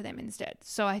reach out to them instead.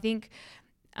 So I think,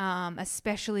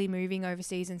 especially moving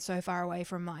overseas and so far away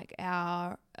from like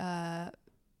our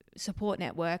support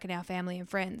network and our family and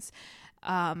friends,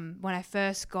 when I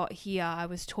first got here, I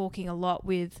was talking a lot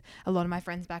with a lot of my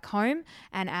friends back home,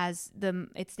 and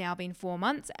it's now been 4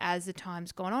 months, as the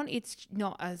time's gone on, it's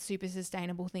not a super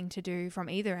sustainable thing to do from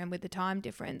either, and with the time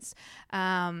difference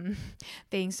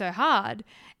being so hard,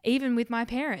 even with my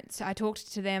parents, I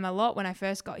talked to them a lot when I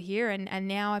first got here, and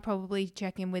now I probably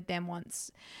check in with them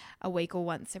once a week or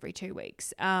once every 2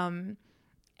 weeks.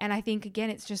 And I think,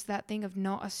 again, it's just that thing of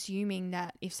not assuming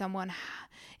that if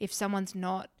someone's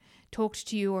not talked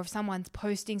to you, or if someone's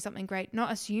posting something great,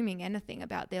 not assuming anything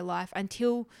about their life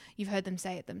until you've heard them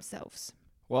say it themselves.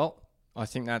 Well, I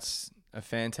think that's a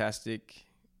fantastic,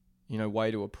 way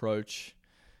to approach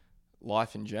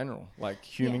life in general, like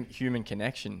human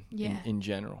connection in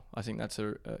general. I think that's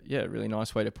a really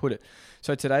nice way to put it.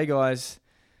 So today, guys,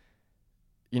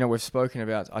 we've spoken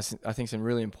about, I think, some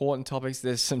really important topics.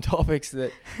 There's some topics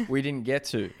that we didn't get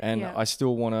to, and I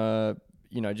still want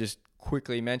to, just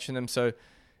quickly mention them. So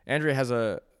Andrea has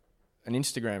an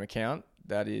Instagram account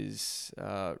that is,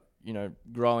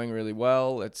 growing really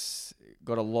well. It's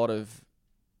got a lot of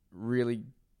really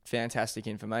fantastic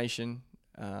information,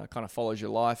 kind of follows your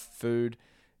life, food.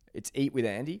 It's Eat with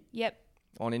Andy. Yep.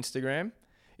 On Instagram.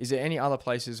 Is there any other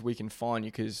places we can find you?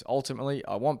 Because ultimately,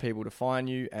 I want people to find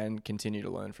you and continue to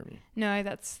learn from you. No,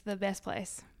 that's the best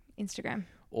place. Instagram.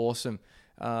 Awesome.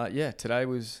 Today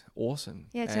was awesome.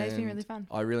 Yeah, today's been really fun.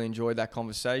 I really enjoyed that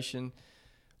conversation.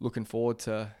 Looking forward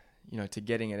to, to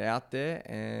getting it out there.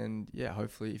 And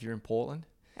hopefully if you're in Portland.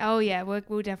 Oh yeah,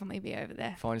 we'll definitely be over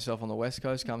there. Find yourself on the West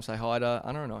Coast. Come say hi to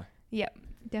Anna and I. Yep,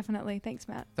 definitely. Thanks,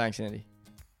 Matt. Thanks, Andy.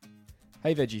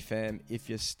 Hey, Veggie fam. If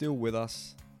you're still with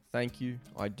us, thank you.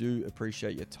 I do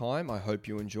appreciate your time. I hope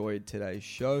you enjoyed today's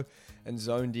show and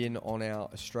zoned in on our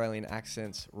Australian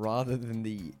accents rather than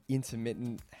the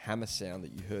intermittent hammer sound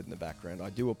that you heard in the background. I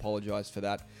do apologize for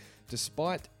that.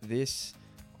 Despite this,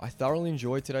 I thoroughly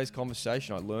enjoyed today's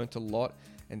conversation. I learned a lot,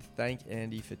 and thank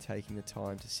Andy for taking the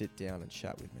time to sit down and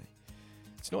chat with me.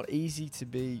 It's not easy to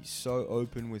be so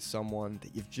open with someone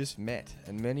that you've just met,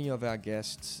 and many of our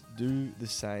guests do the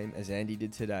same as Andy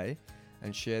did today,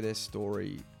 and share their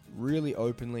story really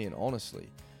openly and honestly.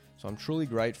 So I'm truly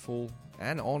grateful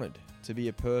and honored to be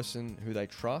a person who they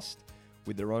trust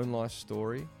with their own life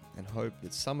story, and hope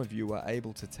that some of you are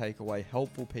able to take away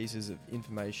helpful pieces of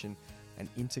information and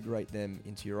integrate them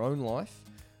into your own life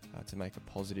to make a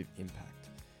positive impact.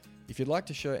 If you'd like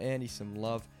to show Andy some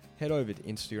love, head over to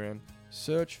Instagram,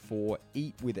 search for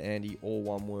Eat with Andy, all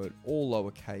one word, all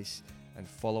lowercase, and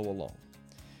follow along.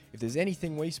 If there's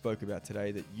anything we spoke about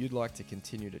today that you'd like to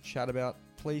continue to chat about,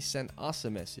 please send us a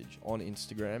message on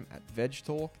Instagram at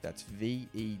VedgeTalk, that's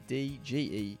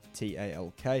VedgeTalk,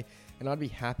 and I'd be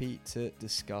happy to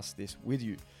discuss this with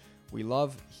you. We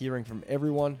love hearing from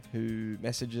everyone who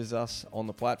messages us on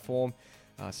the platform,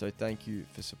 so thank you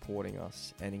for supporting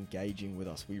us and engaging with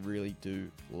us. We really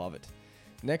do love it.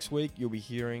 Next week, you'll be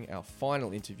hearing our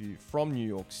final interview from New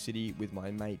York City with my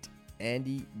mate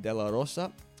Andy De La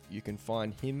Rosa. You can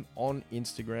find him on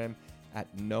Instagram at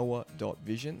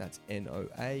noah.vision. That's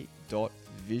NOA.vision,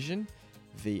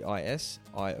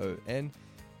 VISION.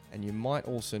 And you might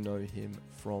also know him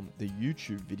from the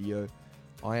YouTube video,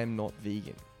 I Am Not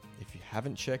Vegan. If you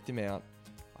haven't checked him out,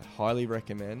 I highly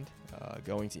recommend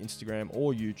going to Instagram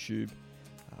or YouTube.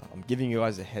 I'm giving you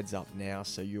guys a heads up now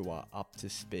so you are up to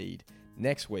speed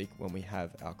next week when we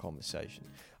have our conversation.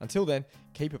 Until then,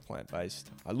 keep it plant-based.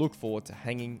 I look forward to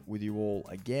hanging with you all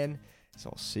again, so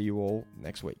I'll see you all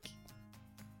next week.